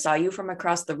God, I saw you from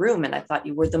across the room and I thought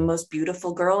you were the most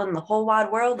beautiful girl in the whole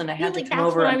wide world and I had to come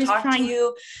over and talk to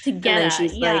you. To get and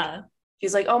then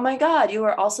she's like, oh my God, you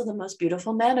are also the most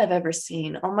beautiful man I've ever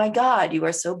seen. Oh my God, you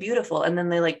are so beautiful. And then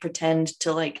they like pretend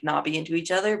to like not be into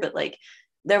each other, but like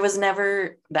there was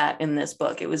never that in this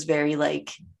book. It was very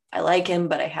like, I like him,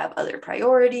 but I have other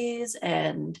priorities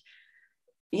and,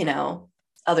 you know,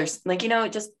 others like, you know,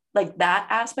 just like that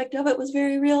aspect of it was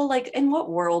very real. Like in what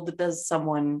world does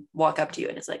someone walk up to you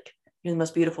and it's like, you're the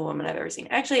most beautiful woman I've ever seen?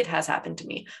 Actually, it has happened to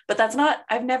me, but that's not,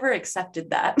 I've never accepted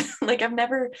that. Like I've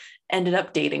never ended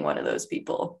up dating one of those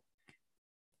people.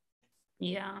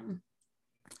 Yeah.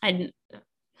 I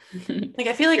like,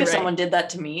 I feel like if right. someone did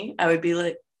that to me, I would be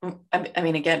like, I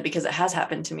mean, again, because it has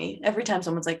happened to me. Every time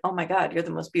someone's like, oh my God, you're the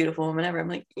most beautiful woman ever. I'm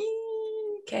like,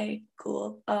 okay,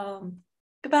 cool.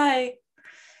 Goodbye.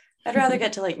 I'd rather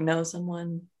get to like know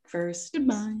someone first.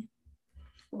 Goodbye.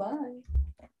 Bye.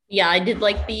 Yeah, I did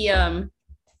like the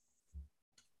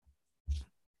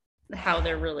how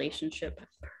their relationship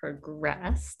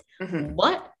progressed. Mm-hmm.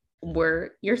 What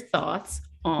were your thoughts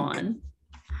on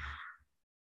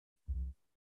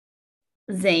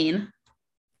Zane?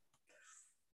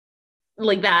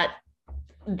 Like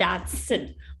that's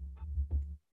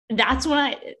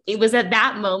when it was at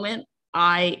that moment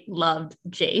I loved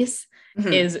Jace.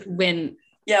 Mm-hmm. Is when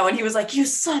when he was like, you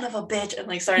son of a bitch, and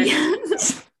like started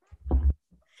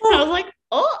I was like,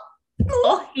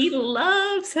 oh, he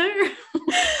loves her.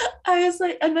 I was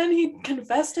like, and then he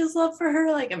confessed his love for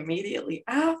her like immediately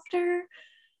after.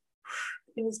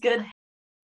 It was good.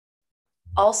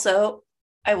 Also,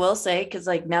 I will say, because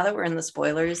like now that we're in the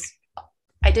spoilers,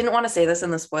 I didn't want to say this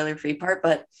in the spoiler-free part,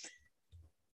 but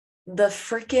the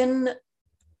freaking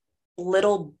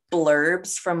little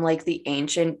blurbs from like the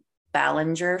ancient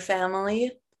Ballinger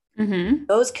family, mm-hmm.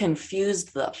 those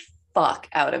confused the fuck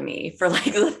out of me for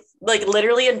like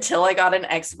literally until I got an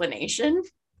explanation.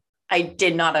 I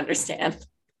did not understand.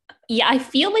 Yeah, I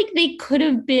feel like they could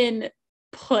have been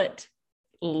put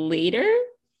later,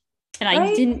 and right?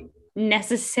 I didn't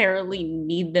necessarily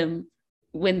need them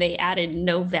when they added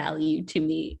no value to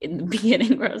me in the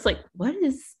beginning, where I was like, what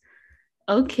is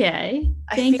okay?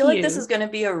 I feel like this is going to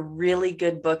be a really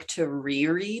good book to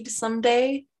reread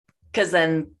someday, because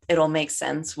then it'll make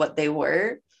sense what they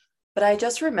were. But I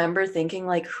just remember thinking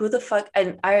like, who the fuck?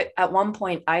 And I, at one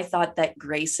point I thought that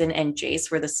Grayson and Jace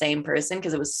were the same person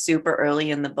because it was super early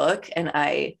in the book and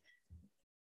I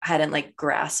hadn't like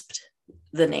grasped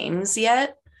the names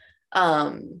yet.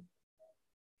 And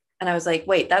I was like,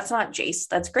 wait, that's not Jace,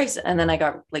 that's Grayson. And then I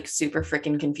got like super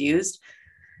freaking confused.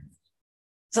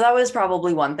 So that was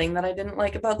probably one thing that I didn't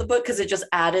like about the book, because it just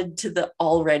added to the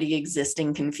already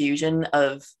existing confusion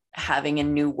of having a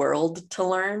new world to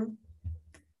learn.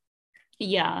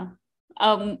 Yeah.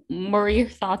 What were your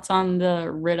thoughts on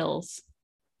the riddles?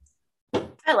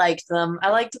 I liked them. I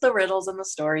liked the riddles and the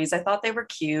stories. I thought they were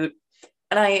cute.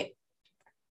 And I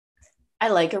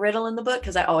like a riddle in the book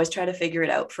because I always try to figure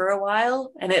it out for a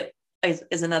while. And it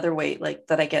is another way like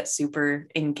that I get super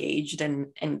engaged and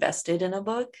invested in a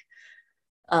book.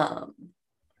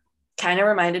 Kind of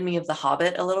reminded me of The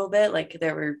Hobbit a little bit. Like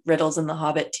there were riddles in The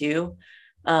Hobbit too.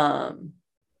 I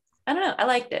don't know. I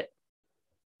liked it.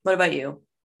 What about you?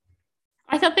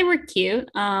 I thought they were cute.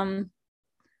 I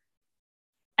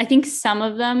think some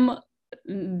of them,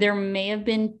 there may have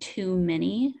been too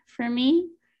many for me.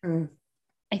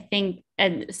 I think,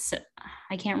 and so,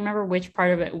 I can't remember which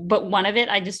part of it, but one of it,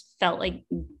 I just felt like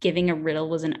giving a riddle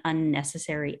was an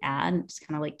unnecessary ad. It just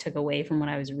kind of like took away from what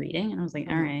I was reading. And I was like,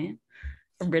 all right,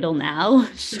 a riddle now.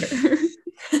 Sure.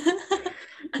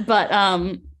 But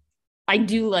I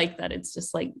do like that it's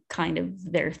just like kind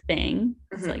of their thing.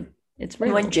 It's like, it's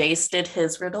riddle. When Jace did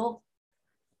his riddle,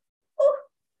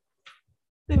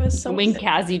 it was so when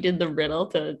Cassie did the riddle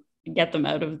to get them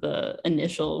out of the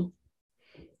initial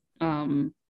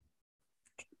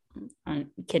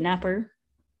kidnapper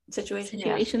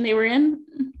situation they were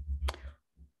in.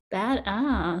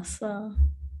 Badass.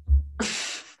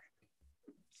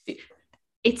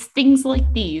 It's things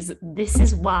like these. This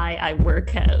is why I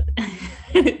work out.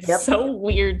 It's so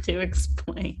weird to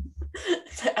explain.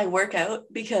 I work out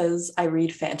because I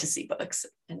read fantasy books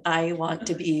and I want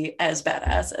to be as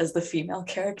badass as the female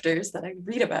characters that I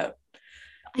read about.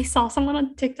 I saw someone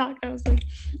on TikTok. I was like,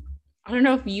 I don't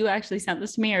know if you actually sent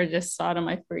this to me or just saw it on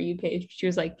my For You page. She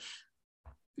was like,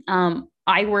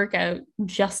 I work out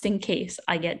just in case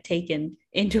I get taken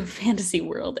into a fantasy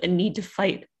world and need to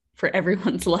fight for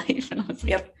everyone's life. And I was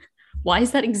like, why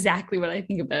is that exactly what I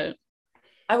think about?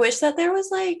 I wish that there was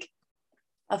like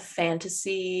a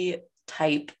fantasy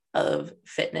type of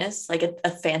fitness, like a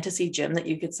fantasy gym that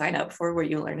you could sign up for where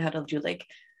you learn how to do like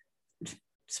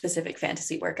specific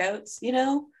fantasy workouts, you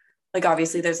know? Like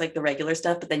obviously there's like the regular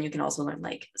stuff, but then you can also learn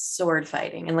like sword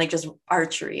fighting and like just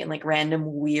archery and like random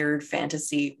weird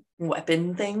fantasy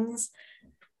weapon things.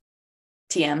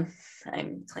 TM,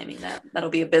 I'm claiming that. That'll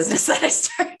be a business that I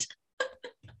start.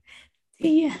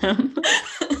 TM.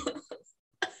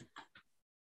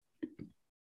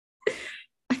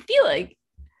 I feel like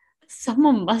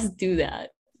someone must do that.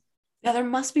 Yeah, there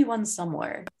must be one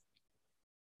somewhere.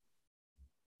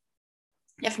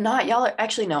 If not, y'all are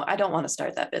actually, no, I don't want to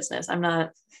start that business. I'm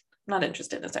not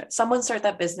interested in start. Someone start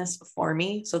that business for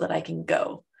me so that I can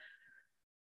go.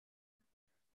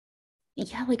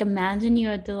 Yeah, like imagine you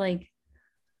had to like,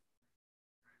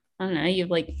 I don't know, you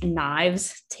have like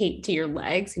knives taped to your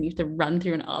legs and you have to run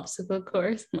through an obstacle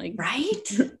course and like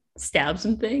stab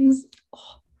some things.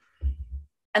 Oh.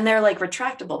 And they're like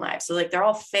retractable knives. So like they're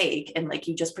all fake and like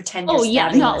you just pretend you're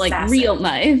stabbing not like assassin. Real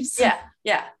knives.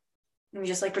 Yeah. You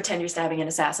just like pretend you're stabbing an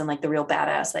assassin like the real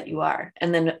badass that you are.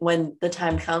 And then when the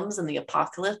time comes and the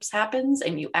apocalypse happens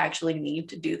and you actually need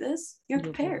to do this, you're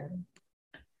prepared.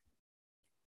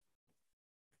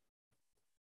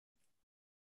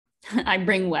 I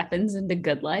bring weapons into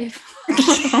Good Life.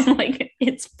 I'm like,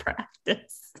 it's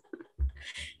practice.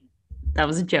 That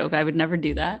was a joke. I would never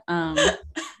do that.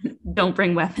 Don't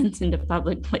bring weapons into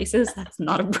public places. That's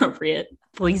not appropriate.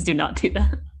 Please do not do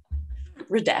that.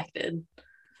 Redacted.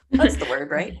 That's the word,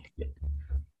 right?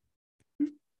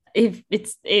 If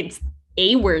it's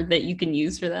a word that you can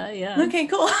use for that, yeah. Okay,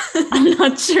 cool. I'm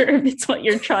not sure if it's what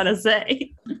you're trying to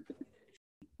say.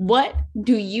 What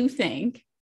do you think?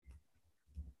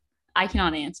 I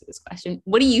cannot answer this question.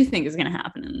 What do you think is going to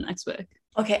happen in the next book?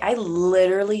 Okay, I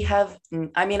literally have,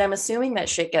 I mean, I'm assuming that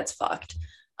shit gets fucked.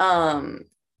 I'm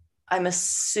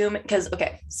assuming, because,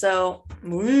 okay, so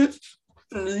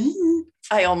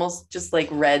I almost just like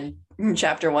read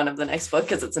chapter 1 of the next book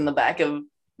because it's in the back of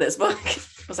this book.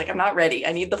 I was like, I'm not ready.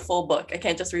 I need the full book. I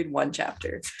can't just read one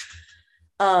chapter.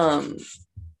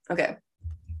 Okay.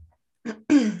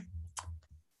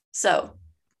 So,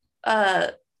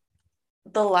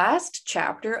 the last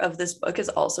chapter of this book is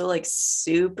also like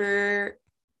super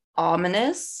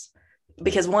ominous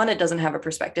because one, it doesn't have a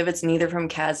perspective. It's neither from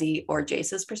Cassie or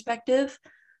Jace's perspective.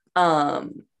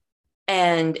 And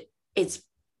it's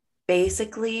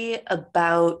basically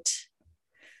about,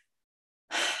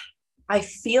 I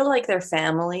feel like their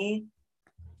family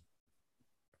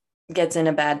gets in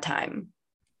a bad time,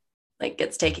 like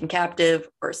gets taken captive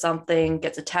or something,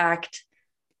 gets attacked.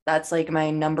 That's like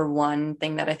my number one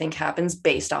thing that I think happens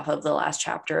based off of the last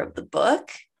chapter of the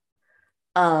book.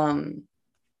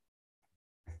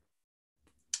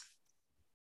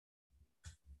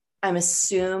 I'm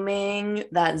assuming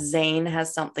that Zane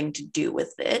has something to do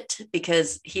with it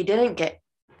because he didn't get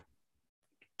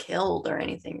killed or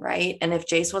anything, right? And if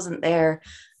Jace wasn't there,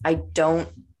 I don't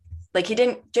like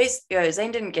Zane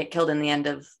didn't get killed in the end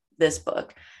of this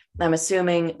book. I'm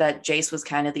assuming that Jace was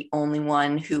kind of the only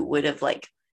one who would have like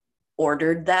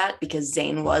ordered that because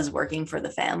Zane was working for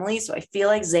the family. So I feel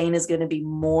like Zane is going to be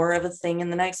more of a thing in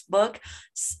the next book.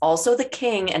 Also the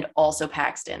king and also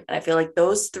Paxton. And I feel like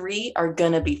those three are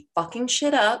going to be fucking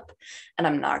shit up. And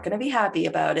I'm not going to be happy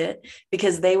about it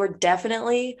because they were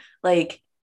definitely like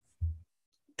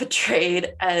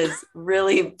portrayed as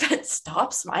really,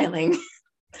 stop smiling,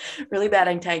 really bad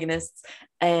antagonists.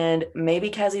 And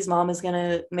maybe Cassie's mom is going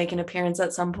to make an appearance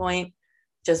at some point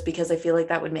just because I feel like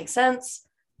that would make sense.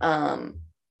 And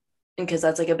because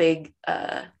that's like a big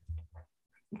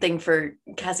thing for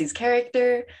Cassie's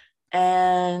character.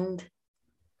 And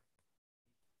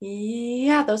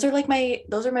yeah, those are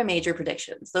my major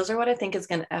predictions. Those are what I think is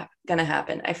gonna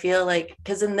happen. I feel like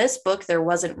because in this book there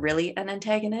wasn't really an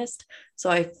antagonist, so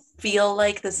I feel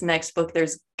like this next book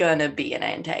there's gonna be an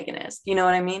antagonist. You know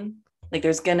what I mean? Like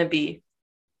there's gonna be.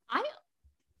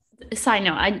 Side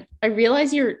note, I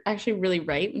realize you're actually really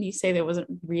right when you say there wasn't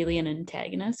really an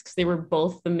antagonist because they were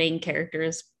both the main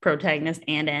characters, protagonist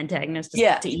and antagonist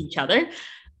to each other.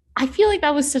 I feel like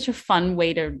that was such a fun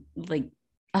way to like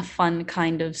a fun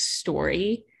kind of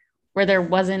story where there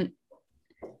wasn't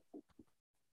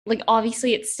like,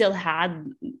 obviously it still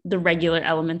had the regular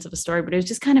elements of a story, but it was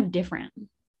just kind of different.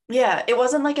 Yeah, it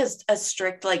wasn't like a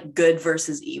strict like good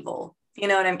versus evil. You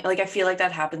know what I mean? Like I feel like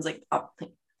that happens like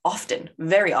often,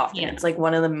 very often. Yeah. It's like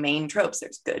one of the main tropes.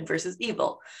 There's good versus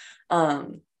evil.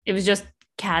 It was just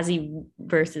Cassie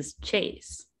versus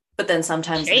Chase. But then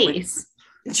sometimes Chase.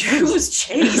 It was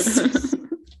Chase.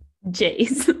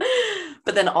 Jace.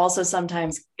 But then also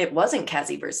sometimes it wasn't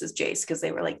Cassie versus Jace because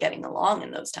they were like getting along in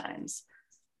those times.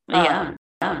 Yeah.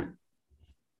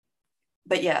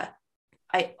 But yeah,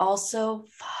 I also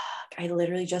I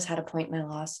literally just had a point and I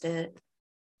lost it.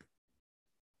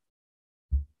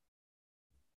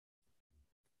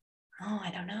 Oh,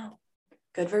 I don't know.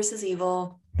 Good versus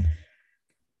evil.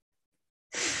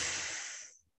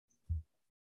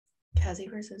 Cassie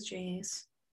versus Jace.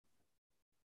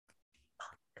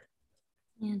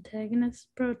 Antagonist,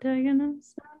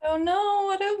 protagonist. I don't know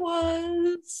what it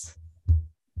was.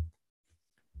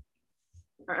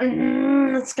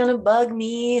 It's gonna bug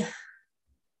me.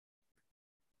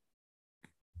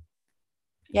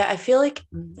 Yeah, I feel like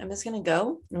I'm just gonna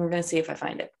go and we're gonna see if I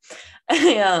find it.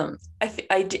 I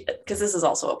because this is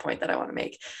also a point that I want to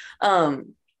make. It's a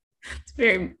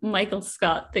very Michael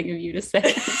Scott thing of you to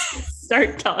say.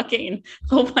 Start talking.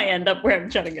 Hope I end up where I'm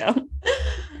trying to go.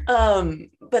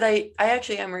 But I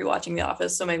actually am rewatching The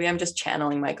Office, so maybe I'm just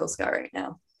channeling Michael Scott right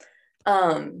now.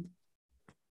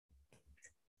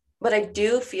 But I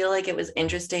do feel like it was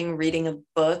interesting reading a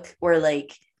book where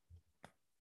like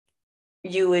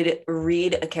you would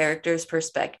read a character's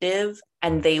perspective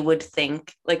and they would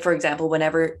think, like, for example,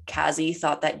 whenever Cassie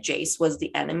thought that Jace was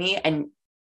the enemy and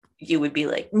you would be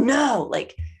like, no,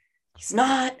 like, he's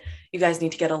not. You guys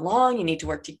need to get along. You need to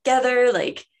work together.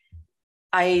 Like,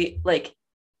 I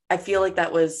feel like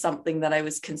that was something that I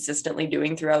was consistently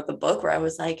doing throughout the book where I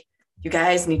was like, you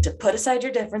guys need to put aside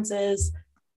your differences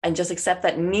and just accept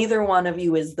that neither one of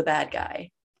you is the bad guy.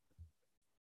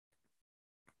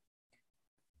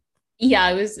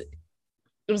 Yeah, it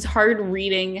was hard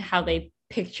reading how they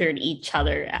pictured each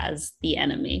other as the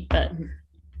enemy, but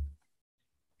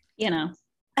you know.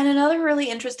 And another really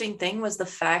interesting thing was the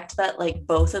fact that like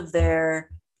both of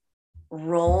their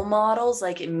role models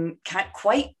like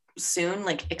quite soon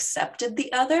like accepted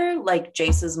the other. Like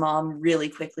Jace's mom really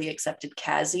quickly accepted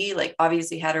Cassie, like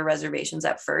obviously had her reservations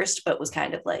at first, but was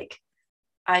kind of like,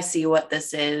 I see what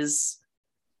this is.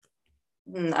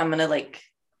 I'm gonna like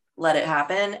let it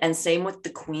happen. And same with the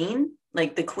queen.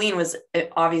 Like the queen was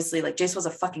obviously like Jace was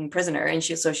a fucking prisoner, and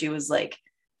she was like,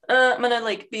 I'm gonna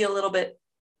like be a little bit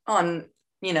on,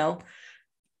 you know,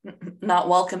 not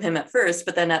welcome him at first,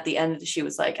 but then at the end she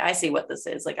was like, I see what this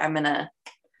is. Like I'm gonna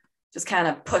just kind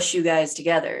of push you guys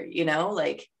together, you know,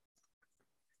 like,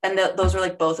 and those were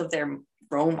like both of their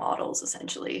role models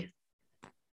essentially.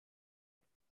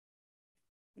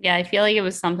 Yeah, I feel like it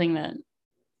was something that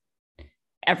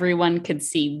everyone could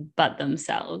see but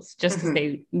themselves, just because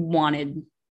they wanted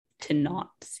to not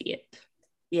see it.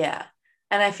 Yeah.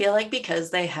 And I feel like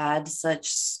because they had such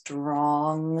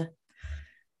strong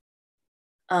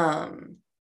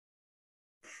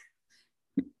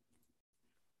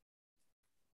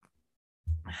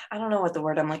I don't know what the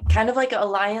word, I'm like, kind of like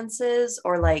alliances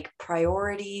or like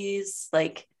priorities,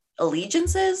 like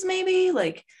allegiances, maybe.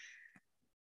 Like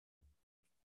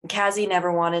Cassie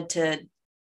never wanted to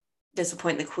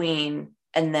disappoint the queen,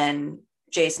 and then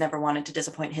Jace never wanted to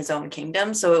disappoint his own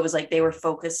kingdom. So it was like they were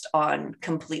focused on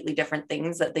completely different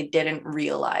things that they didn't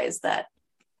realize that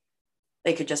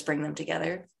they could just bring them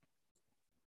together.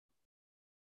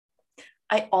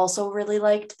 I also really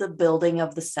liked the building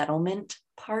of the settlement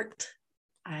part.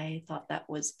 I thought that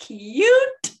was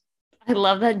cute. I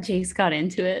love that Jace got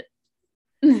into it.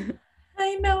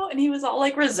 I know. And he was all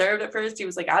like reserved at first. He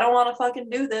was like, I don't want to fucking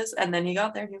do this. And then he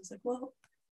got there and he was like, well,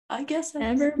 I guess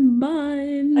never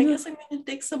mind. I guess I'm gonna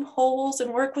dig some holes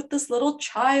and work with this little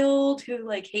child who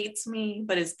like hates me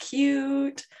but is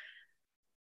cute.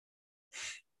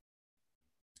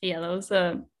 Yeah, that was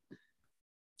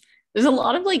there's a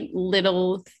lot of like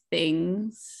little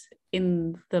things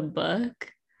in the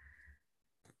book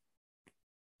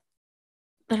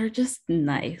that are just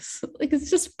nice. Like it's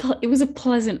just it was a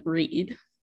pleasant read.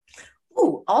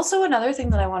 Oh, also another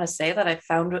thing that I want to say that I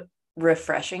found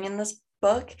refreshing in this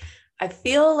book, I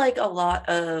feel like a lot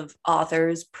of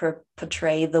authors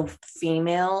portray the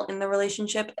female in the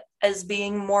relationship as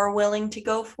being more willing to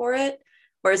go for it.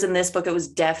 Whereas in this book, it was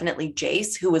definitely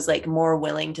Jace who was like more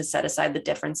willing to set aside the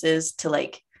differences to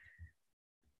like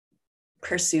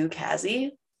pursue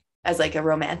Cassie as like a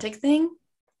romantic thing.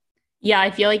 Yeah, I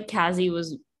feel like Cassie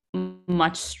was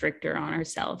much stricter on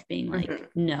herself, being like,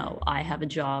 no, I have a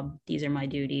job. These are my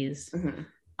duties.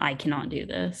 I cannot do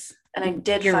this. And I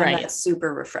did find that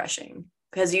super refreshing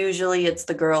because usually it's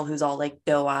the girl who's all like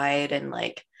doe-eyed and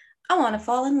like, I want to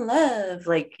fall in love.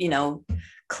 Like, you know,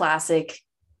 classic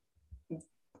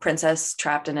princess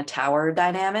trapped in a tower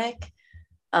dynamic,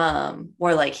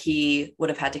 where like he would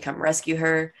have had to come rescue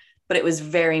her. But it was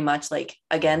very much like,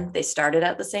 again, they started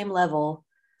at the same level.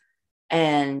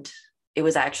 And it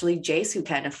was actually Jace who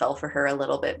kind of fell for her a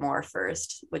little bit more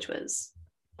first, which was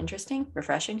interesting,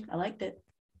 refreshing. I liked it.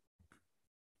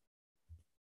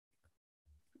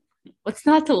 What's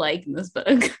not to like in this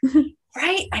book?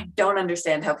 Right? I don't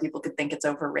understand how people could think it's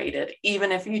overrated.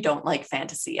 Even if you don't like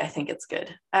fantasy, I think it's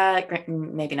good.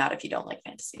 Maybe not if you don't like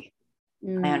fantasy.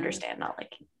 I understand not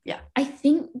liking. Yeah. I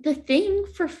think the thing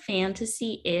for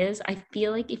fantasy is I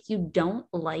feel like if you don't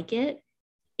like it,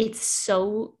 it's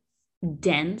so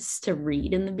dense to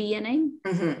read in the beginning.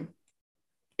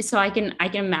 So I can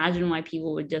imagine why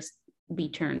people would just be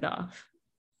turned off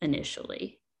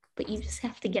initially. But you just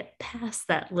have to get past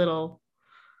that little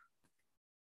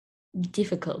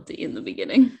difficulty in the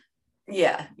beginning.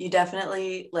 Yeah, you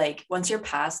definitely, like, once you're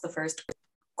past the first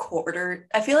quarter,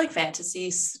 I feel like fantasy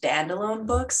standalone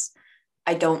books,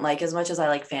 I don't like as much as I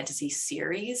like fantasy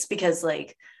series, because,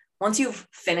 like, once you've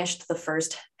finished the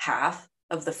first half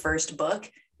of the first book,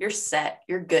 you're set,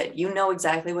 you're good. You know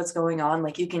exactly what's going on.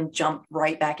 Like, you can jump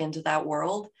right back into that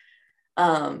world.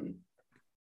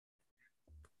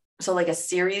 So like a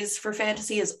series for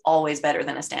fantasy is always better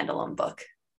than a standalone book.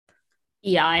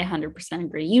 Yeah, I 100%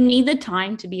 agree. You need the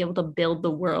time to be able to build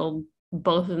the world,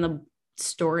 both in the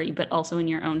story, but also in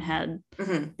your own head.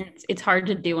 It's hard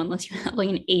to do unless you have like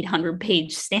an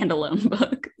 800-page standalone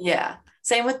book. Yeah.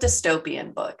 Same with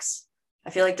dystopian books. I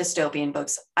feel like dystopian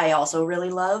books I also really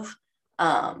love.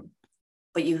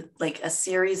 But you like a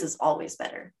series is always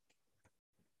better.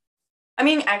 I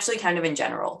mean, actually, kind of in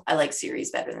general, I like series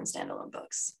better than standalone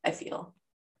books, I feel.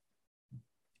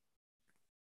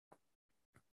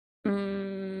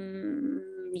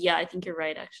 Yeah, I think you're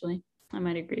right, actually. I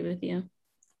might agree with you.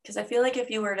 Because I feel like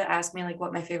if you were to ask me like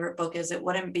what my favorite book is, it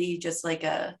wouldn't be just like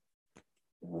I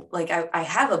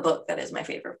have a book that is my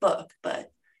favorite book,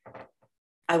 but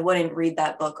I wouldn't read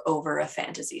that book over a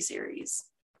fantasy series.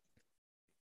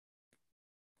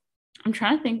 I'm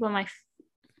trying to think what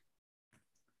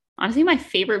honestly, my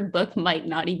favorite book might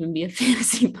not even be a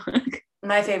fantasy book.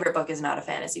 My favorite book is not a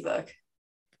fantasy book.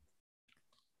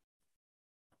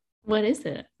 What is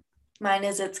it? Mine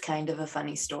is It's Kind of a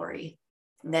Funny Story.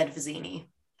 Ned Vizzini.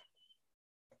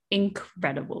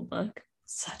 Incredible book.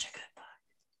 Such a good book.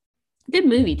 Good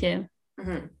movie, too.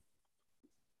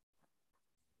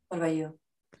 What about you?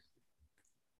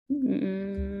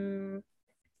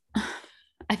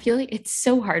 I feel like it's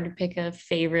so hard to pick a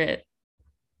favorite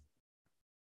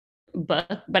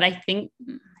book, but I think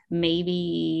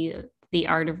maybe The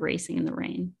Art of Racing in the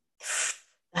Rain.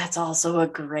 That's also a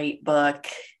great book.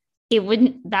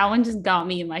 That one just got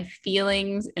me in my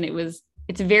feelings, and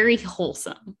it's very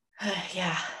wholesome.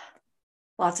 Yeah.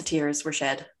 Lots of tears were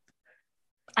shed.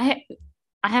 I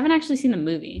haven't actually seen the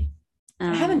movie.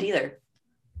 I haven't either.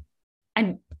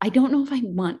 I don't know if I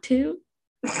want to.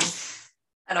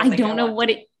 I don't know what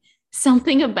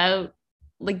something about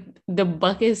like the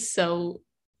book is so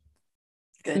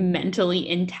good, mentally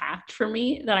intact for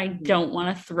me that I don't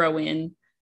want to throw in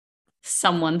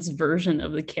someone's version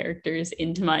of the characters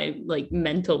into my like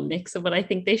mental mix of what I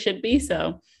think they should be.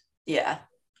 So yeah,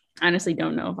 I honestly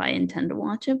don't know if I intend to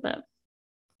watch it, but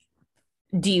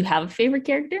do you have a favorite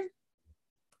character?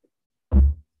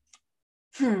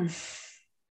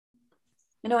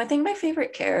 I think my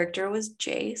favorite character was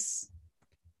Jace.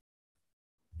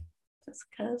 Just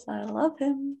because I love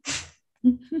him.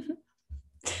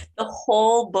 The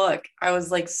whole book, I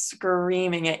was like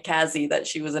screaming at Cassie that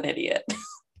she was an idiot.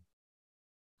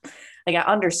 Like, I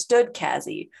understood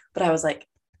Cassie, but I was like,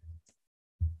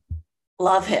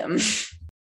 love him.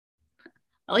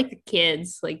 I like the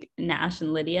kids, like Nash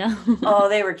and Lydia. Oh,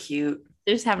 they were cute.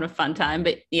 They're just having a fun time.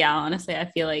 But yeah, honestly, I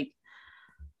feel like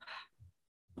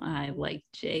I like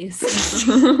Jace.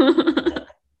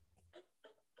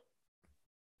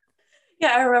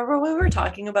 Yeah, I remember when we were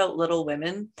talking about Little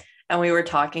Women and we were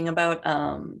talking about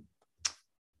I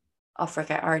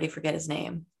already forget his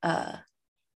name.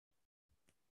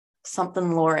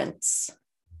 Something Lawrence.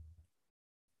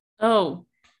 Oh.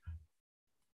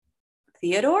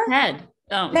 Theodore?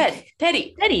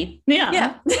 Teddy.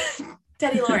 Yeah.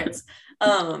 Teddy Lawrence.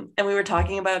 And we were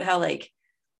talking about how like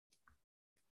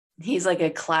he's like a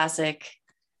classic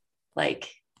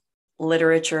like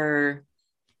literature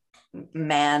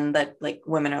man that like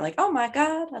women are like, oh my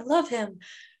God, I love him.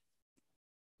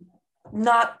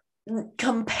 Not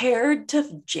compared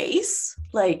to Jace.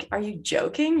 Like, are you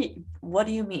joking? What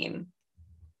do you mean?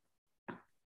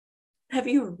 Have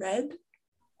you read?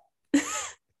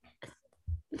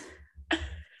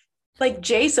 Like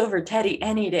Jace over Teddy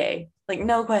any day. Like,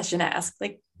 no question asked.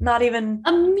 Like, not even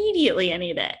immediately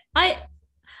any day. I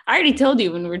already told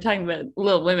you when we were talking about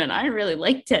Little Women, I really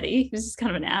like Teddy. He's just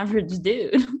kind of an average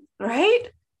dude. Right?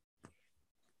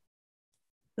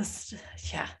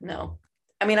 Yeah, no.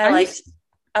 I mean, I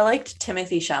liked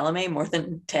Timothy Chalamet more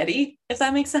than Teddy, if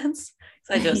that makes sense.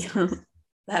 So I just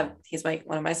he's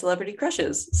one of my celebrity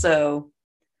crushes. So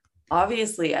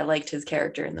obviously I liked his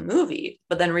character in the movie,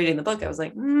 but then reading the book, I was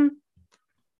like,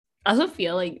 I also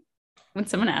feel like when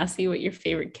someone asks you what your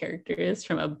favorite character is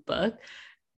from a book,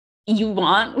 you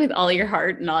want with all your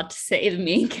heart not to say the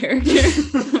main character,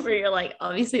 where you're like,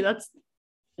 obviously that's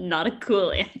not a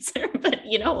cool answer, but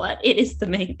you know what? It is the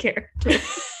main character.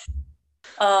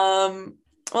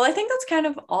 Well, I think that's kind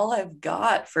of all I've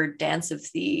got for Dance of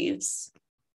Thieves.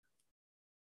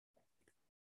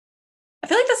 I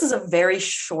feel like this is a very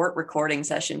short recording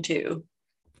session too.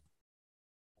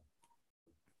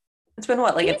 It's been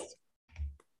what, like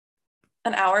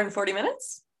an hour and 40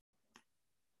 minutes?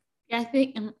 Yeah, I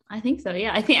think so.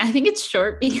 Yeah, I think it's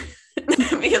short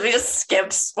because we just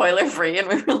skipped spoiler free and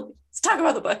let's talk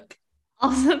about the book.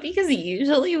 Also, because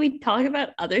usually we talk about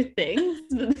other things,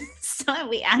 but this time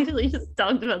we actually just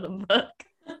talked about the book.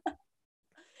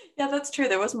 Yeah, that's true.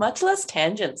 There was much less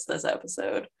tangents this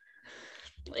episode.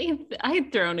 I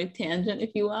could throw in a tangent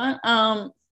if you want.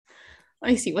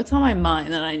 Let me see. What's on my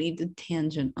mind that I need to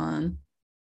tangent on?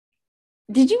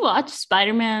 Did you watch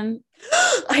Spider-Man?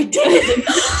 I did.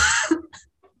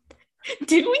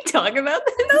 Did we talk about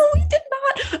this? No, we did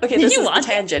not. Okay, this is the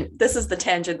tangent. It? This is the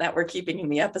tangent that we're keeping in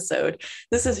the episode.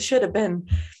 This is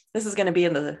going to be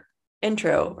in the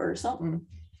intro or something.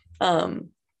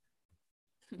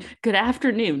 Good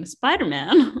afternoon,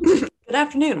 Spider-Man. Good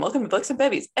afternoon. Welcome to Books and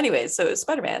Babies. Anyways, so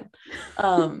Spider-Man.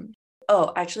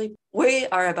 Actually, we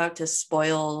are about to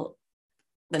spoil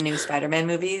the new Spider-Man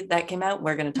movie that came out.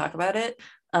 We're going to talk about it.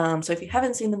 So if you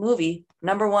haven't seen the movie,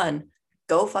 number one,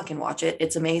 go fucking watch it.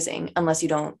 It's amazing. Unless you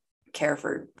don't care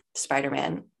for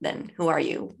Spider-Man, then who are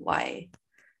you? Why?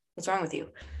 What's wrong with you?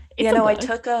 I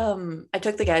took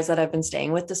the guys that I've been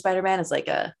staying with to Spider-Man as like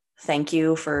a thank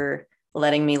you for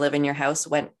letting me live in your house,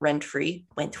 went free.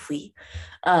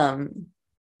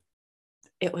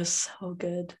 It was so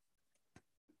good.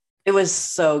 It was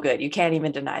so good. You can't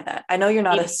even deny that. I know you're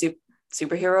not a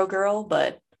superhero girl,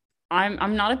 but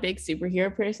I'm not a big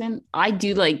superhero person. I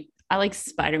like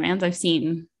Spider-Mans. I've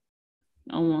seen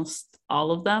almost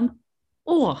all of them.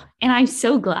 Oh, and I'm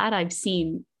so glad I've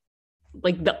seen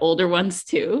like the older ones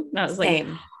too. And I was like,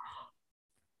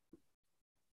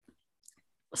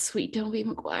 sweet Tobey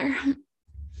Maguire.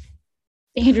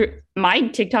 Andrew, my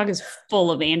TikTok is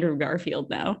full of Andrew Garfield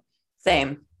now.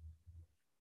 Same.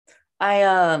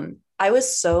 I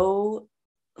was so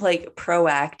like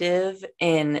proactive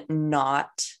in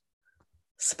not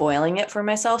spoiling it for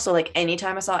myself. So like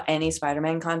anytime I saw any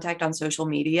Spider-Man contact on social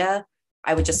media,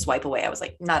 I would just swipe away. I was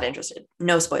like, not interested.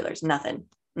 No spoilers, nothing,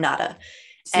 nada.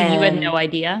 So you had no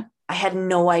idea? I had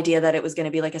no idea that it was going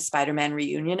to be like a Spider-Man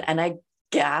reunion. And I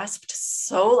gasped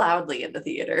so loudly in the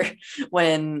theater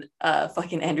when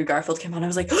fucking Andrew Garfield came on. I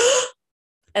was like,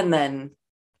 and then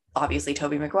obviously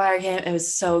Tobey Maguire came. It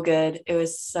was so good. It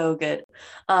was so good.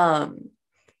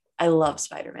 I love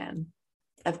Spider-Man.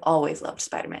 I've always loved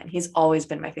Spider-Man. He's always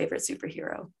been my favorite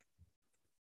superhero.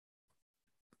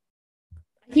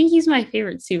 I think he's my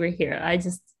favorite superhero. I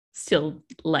just still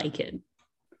like it.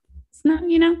 It's not,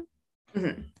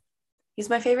 Mhm. He's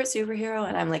my favorite superhero,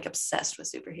 and I'm like obsessed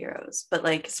with superheroes. But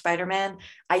like Spider-Man,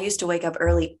 I used to wake up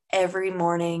early every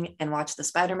morning and watch the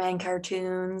Spider-Man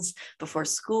cartoons before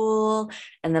school,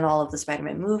 and then all of the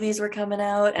Spider-Man movies were coming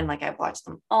out, and like I've watched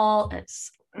them all.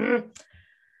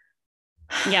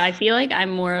 Yeah, I feel like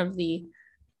I'm more of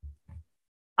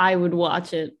I would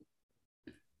watch it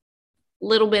a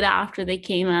little bit after they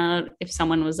came out. If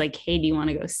someone was like, hey, do you want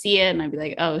to go see it? And I'd be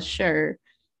like, oh, sure.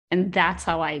 And that's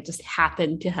how I just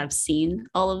happened to have seen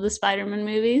all of the Spider-Man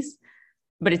movies.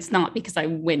 But it's not because I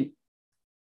went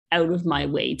out of my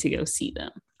way to go see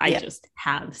them. I just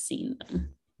have seen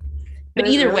them. But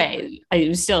either way,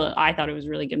 I thought it was a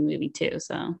really good movie too.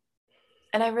 So,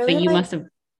 and I really, but you must have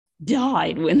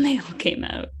died when they all came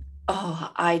out.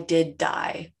 Oh, I did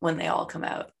die when they all came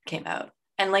out.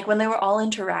 And like when they were all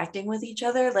interacting with each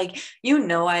other, like,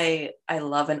 I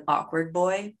love an awkward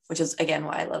boy, which is again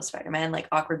why I love Spider-Man. Like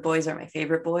awkward boys are my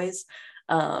favorite boys.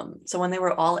 So when they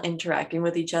were all interacting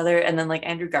with each other, and then like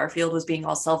Andrew Garfield was being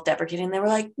all self-deprecating, they were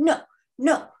like, no,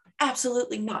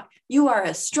 absolutely not. You are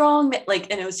a strong man.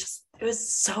 Like, and it was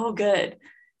so good.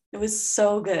 It was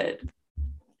so good.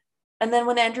 And then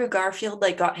when Andrew Garfield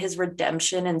like got his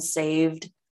redemption and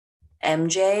saved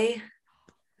MJ,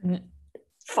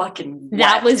 fucking wept.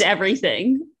 That was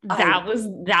everything. That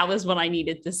was what I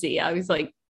needed to see. I was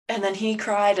like, and then he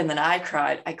cried, and then I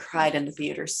cried. I cried in the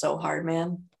theater so hard,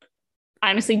 man.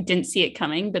 I honestly didn't see it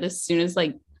coming, but as soon as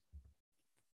like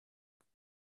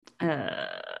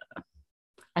I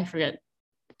forget,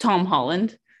 Tom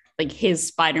Holland, like his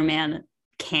Spider-Man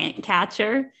can't catch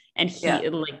her, and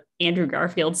like Andrew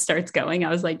Garfield starts going, I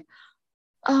was like,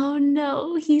 oh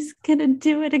no, he's gonna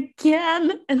do it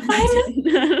again. And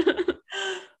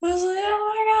I was like,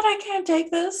 oh my god, I can't take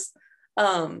this.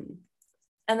 And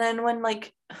then when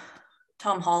like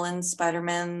Tom Holland's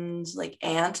Spider-Man's like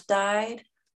aunt died,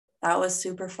 that was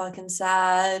super fucking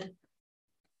sad.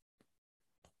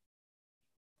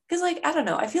 Because like, I don't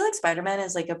know, I feel like Spider-Man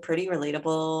is like a pretty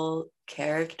relatable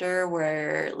character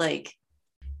where like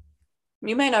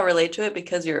you might not relate to it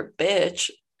because you're a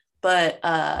bitch, but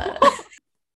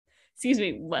excuse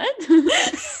me, what?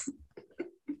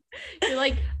 You're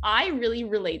like, I really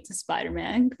relate to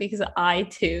Spider-Man because I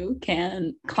too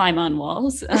can climb on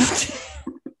walls.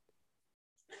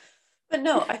 But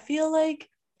no, I feel like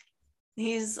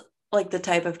he's like the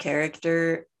type of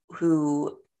character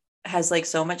who has like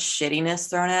so much shittiness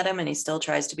thrown at him, and he still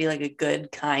tries to be like a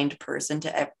good, kind person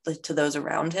to those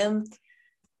around him,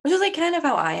 which is like kind of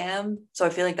how I am. So I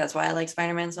feel like that's why I like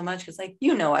Spider-Man so much, because like,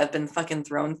 I've been fucking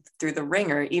thrown through the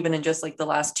ringer even in just like the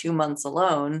last 2 months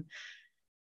alone.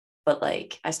 But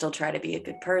like, I still try to be a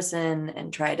good person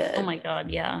and try to. Oh my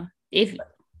god, yeah. If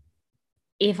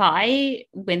I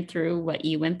went through what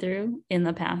you went through in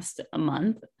the past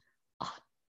month,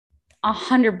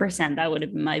 100% that would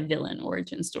have been my villain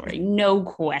origin story, no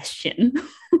question.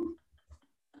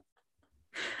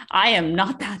 I am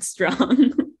not that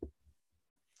strong.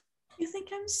 You think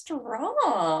I'm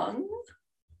strong?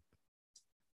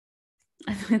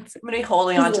 I'm gonna be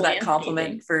holding on to that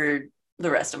compliment for the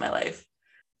rest of my life.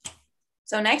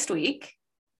 So next week,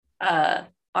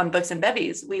 on Books and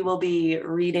Bevies, we will be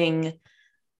reading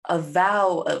A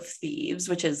Vow of Thieves,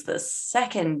 which is the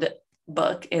second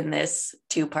book in this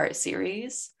 2-part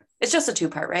series. It's just a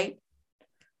 2-part, right?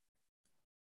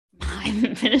 I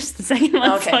haven't finished the second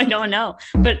one, okay. So I don't know.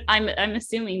 But I'm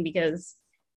assuming because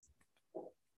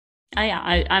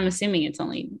I'm assuming it's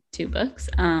only 2 books.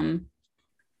 The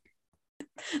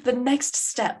next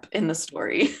step in the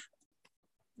story.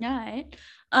 All right.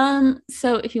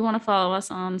 So if you want to follow us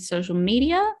on social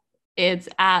media, it's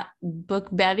at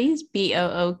BookBevies,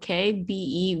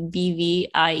 BookBevies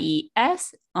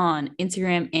on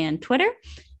Instagram and Twitter.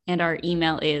 And our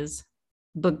email is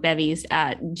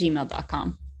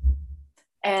bookbevies@gmail.com.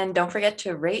 And don't forget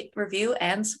to rate, review,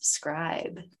 and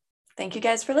subscribe. Thank you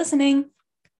guys for listening.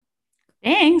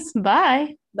 Thanks.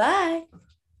 Bye. Bye.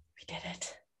 We did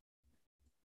it.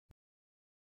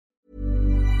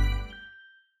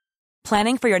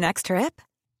 Planning for your next trip?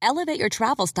 Elevate your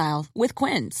travel style with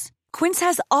Quince. Quince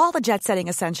has all the jet-setting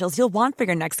essentials you'll want for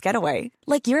your next getaway,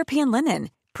 like European linen,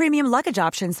 premium luggage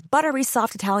options, buttery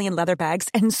soft Italian leather bags,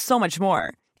 and so much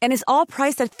more. And is all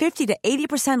priced at 50 to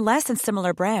 80% less than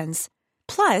similar brands.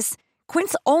 Plus,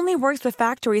 Quince only works with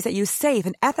factories that use safe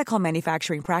and ethical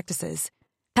manufacturing practices.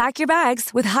 Pack your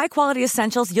bags with high-quality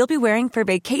essentials you'll be wearing for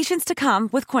vacations to come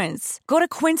with Quince. Go to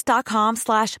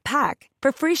quince.com/pack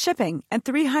for free shipping and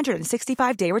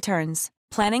 365-day returns.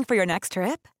 Planning for your next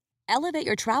trip? Elevate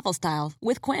your travel style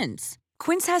with Quince.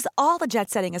 Quince has all the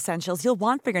jet-setting essentials you'll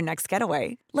want for your next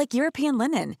getaway, like European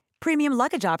linen, premium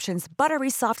luggage options, buttery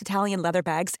soft Italian leather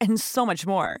bags, and so much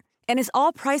more. And is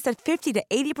all priced at 50 to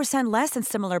 80% less than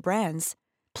similar brands.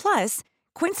 Plus,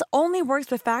 Quince only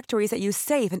works with factories that use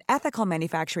safe and ethical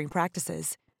manufacturing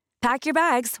practices. Pack your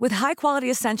bags with high-quality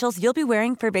essentials you'll be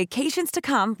wearing for vacations to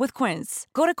come with Quince.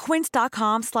 Go to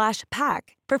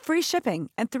quince.com/pack for free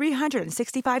shipping and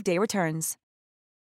 365-day returns.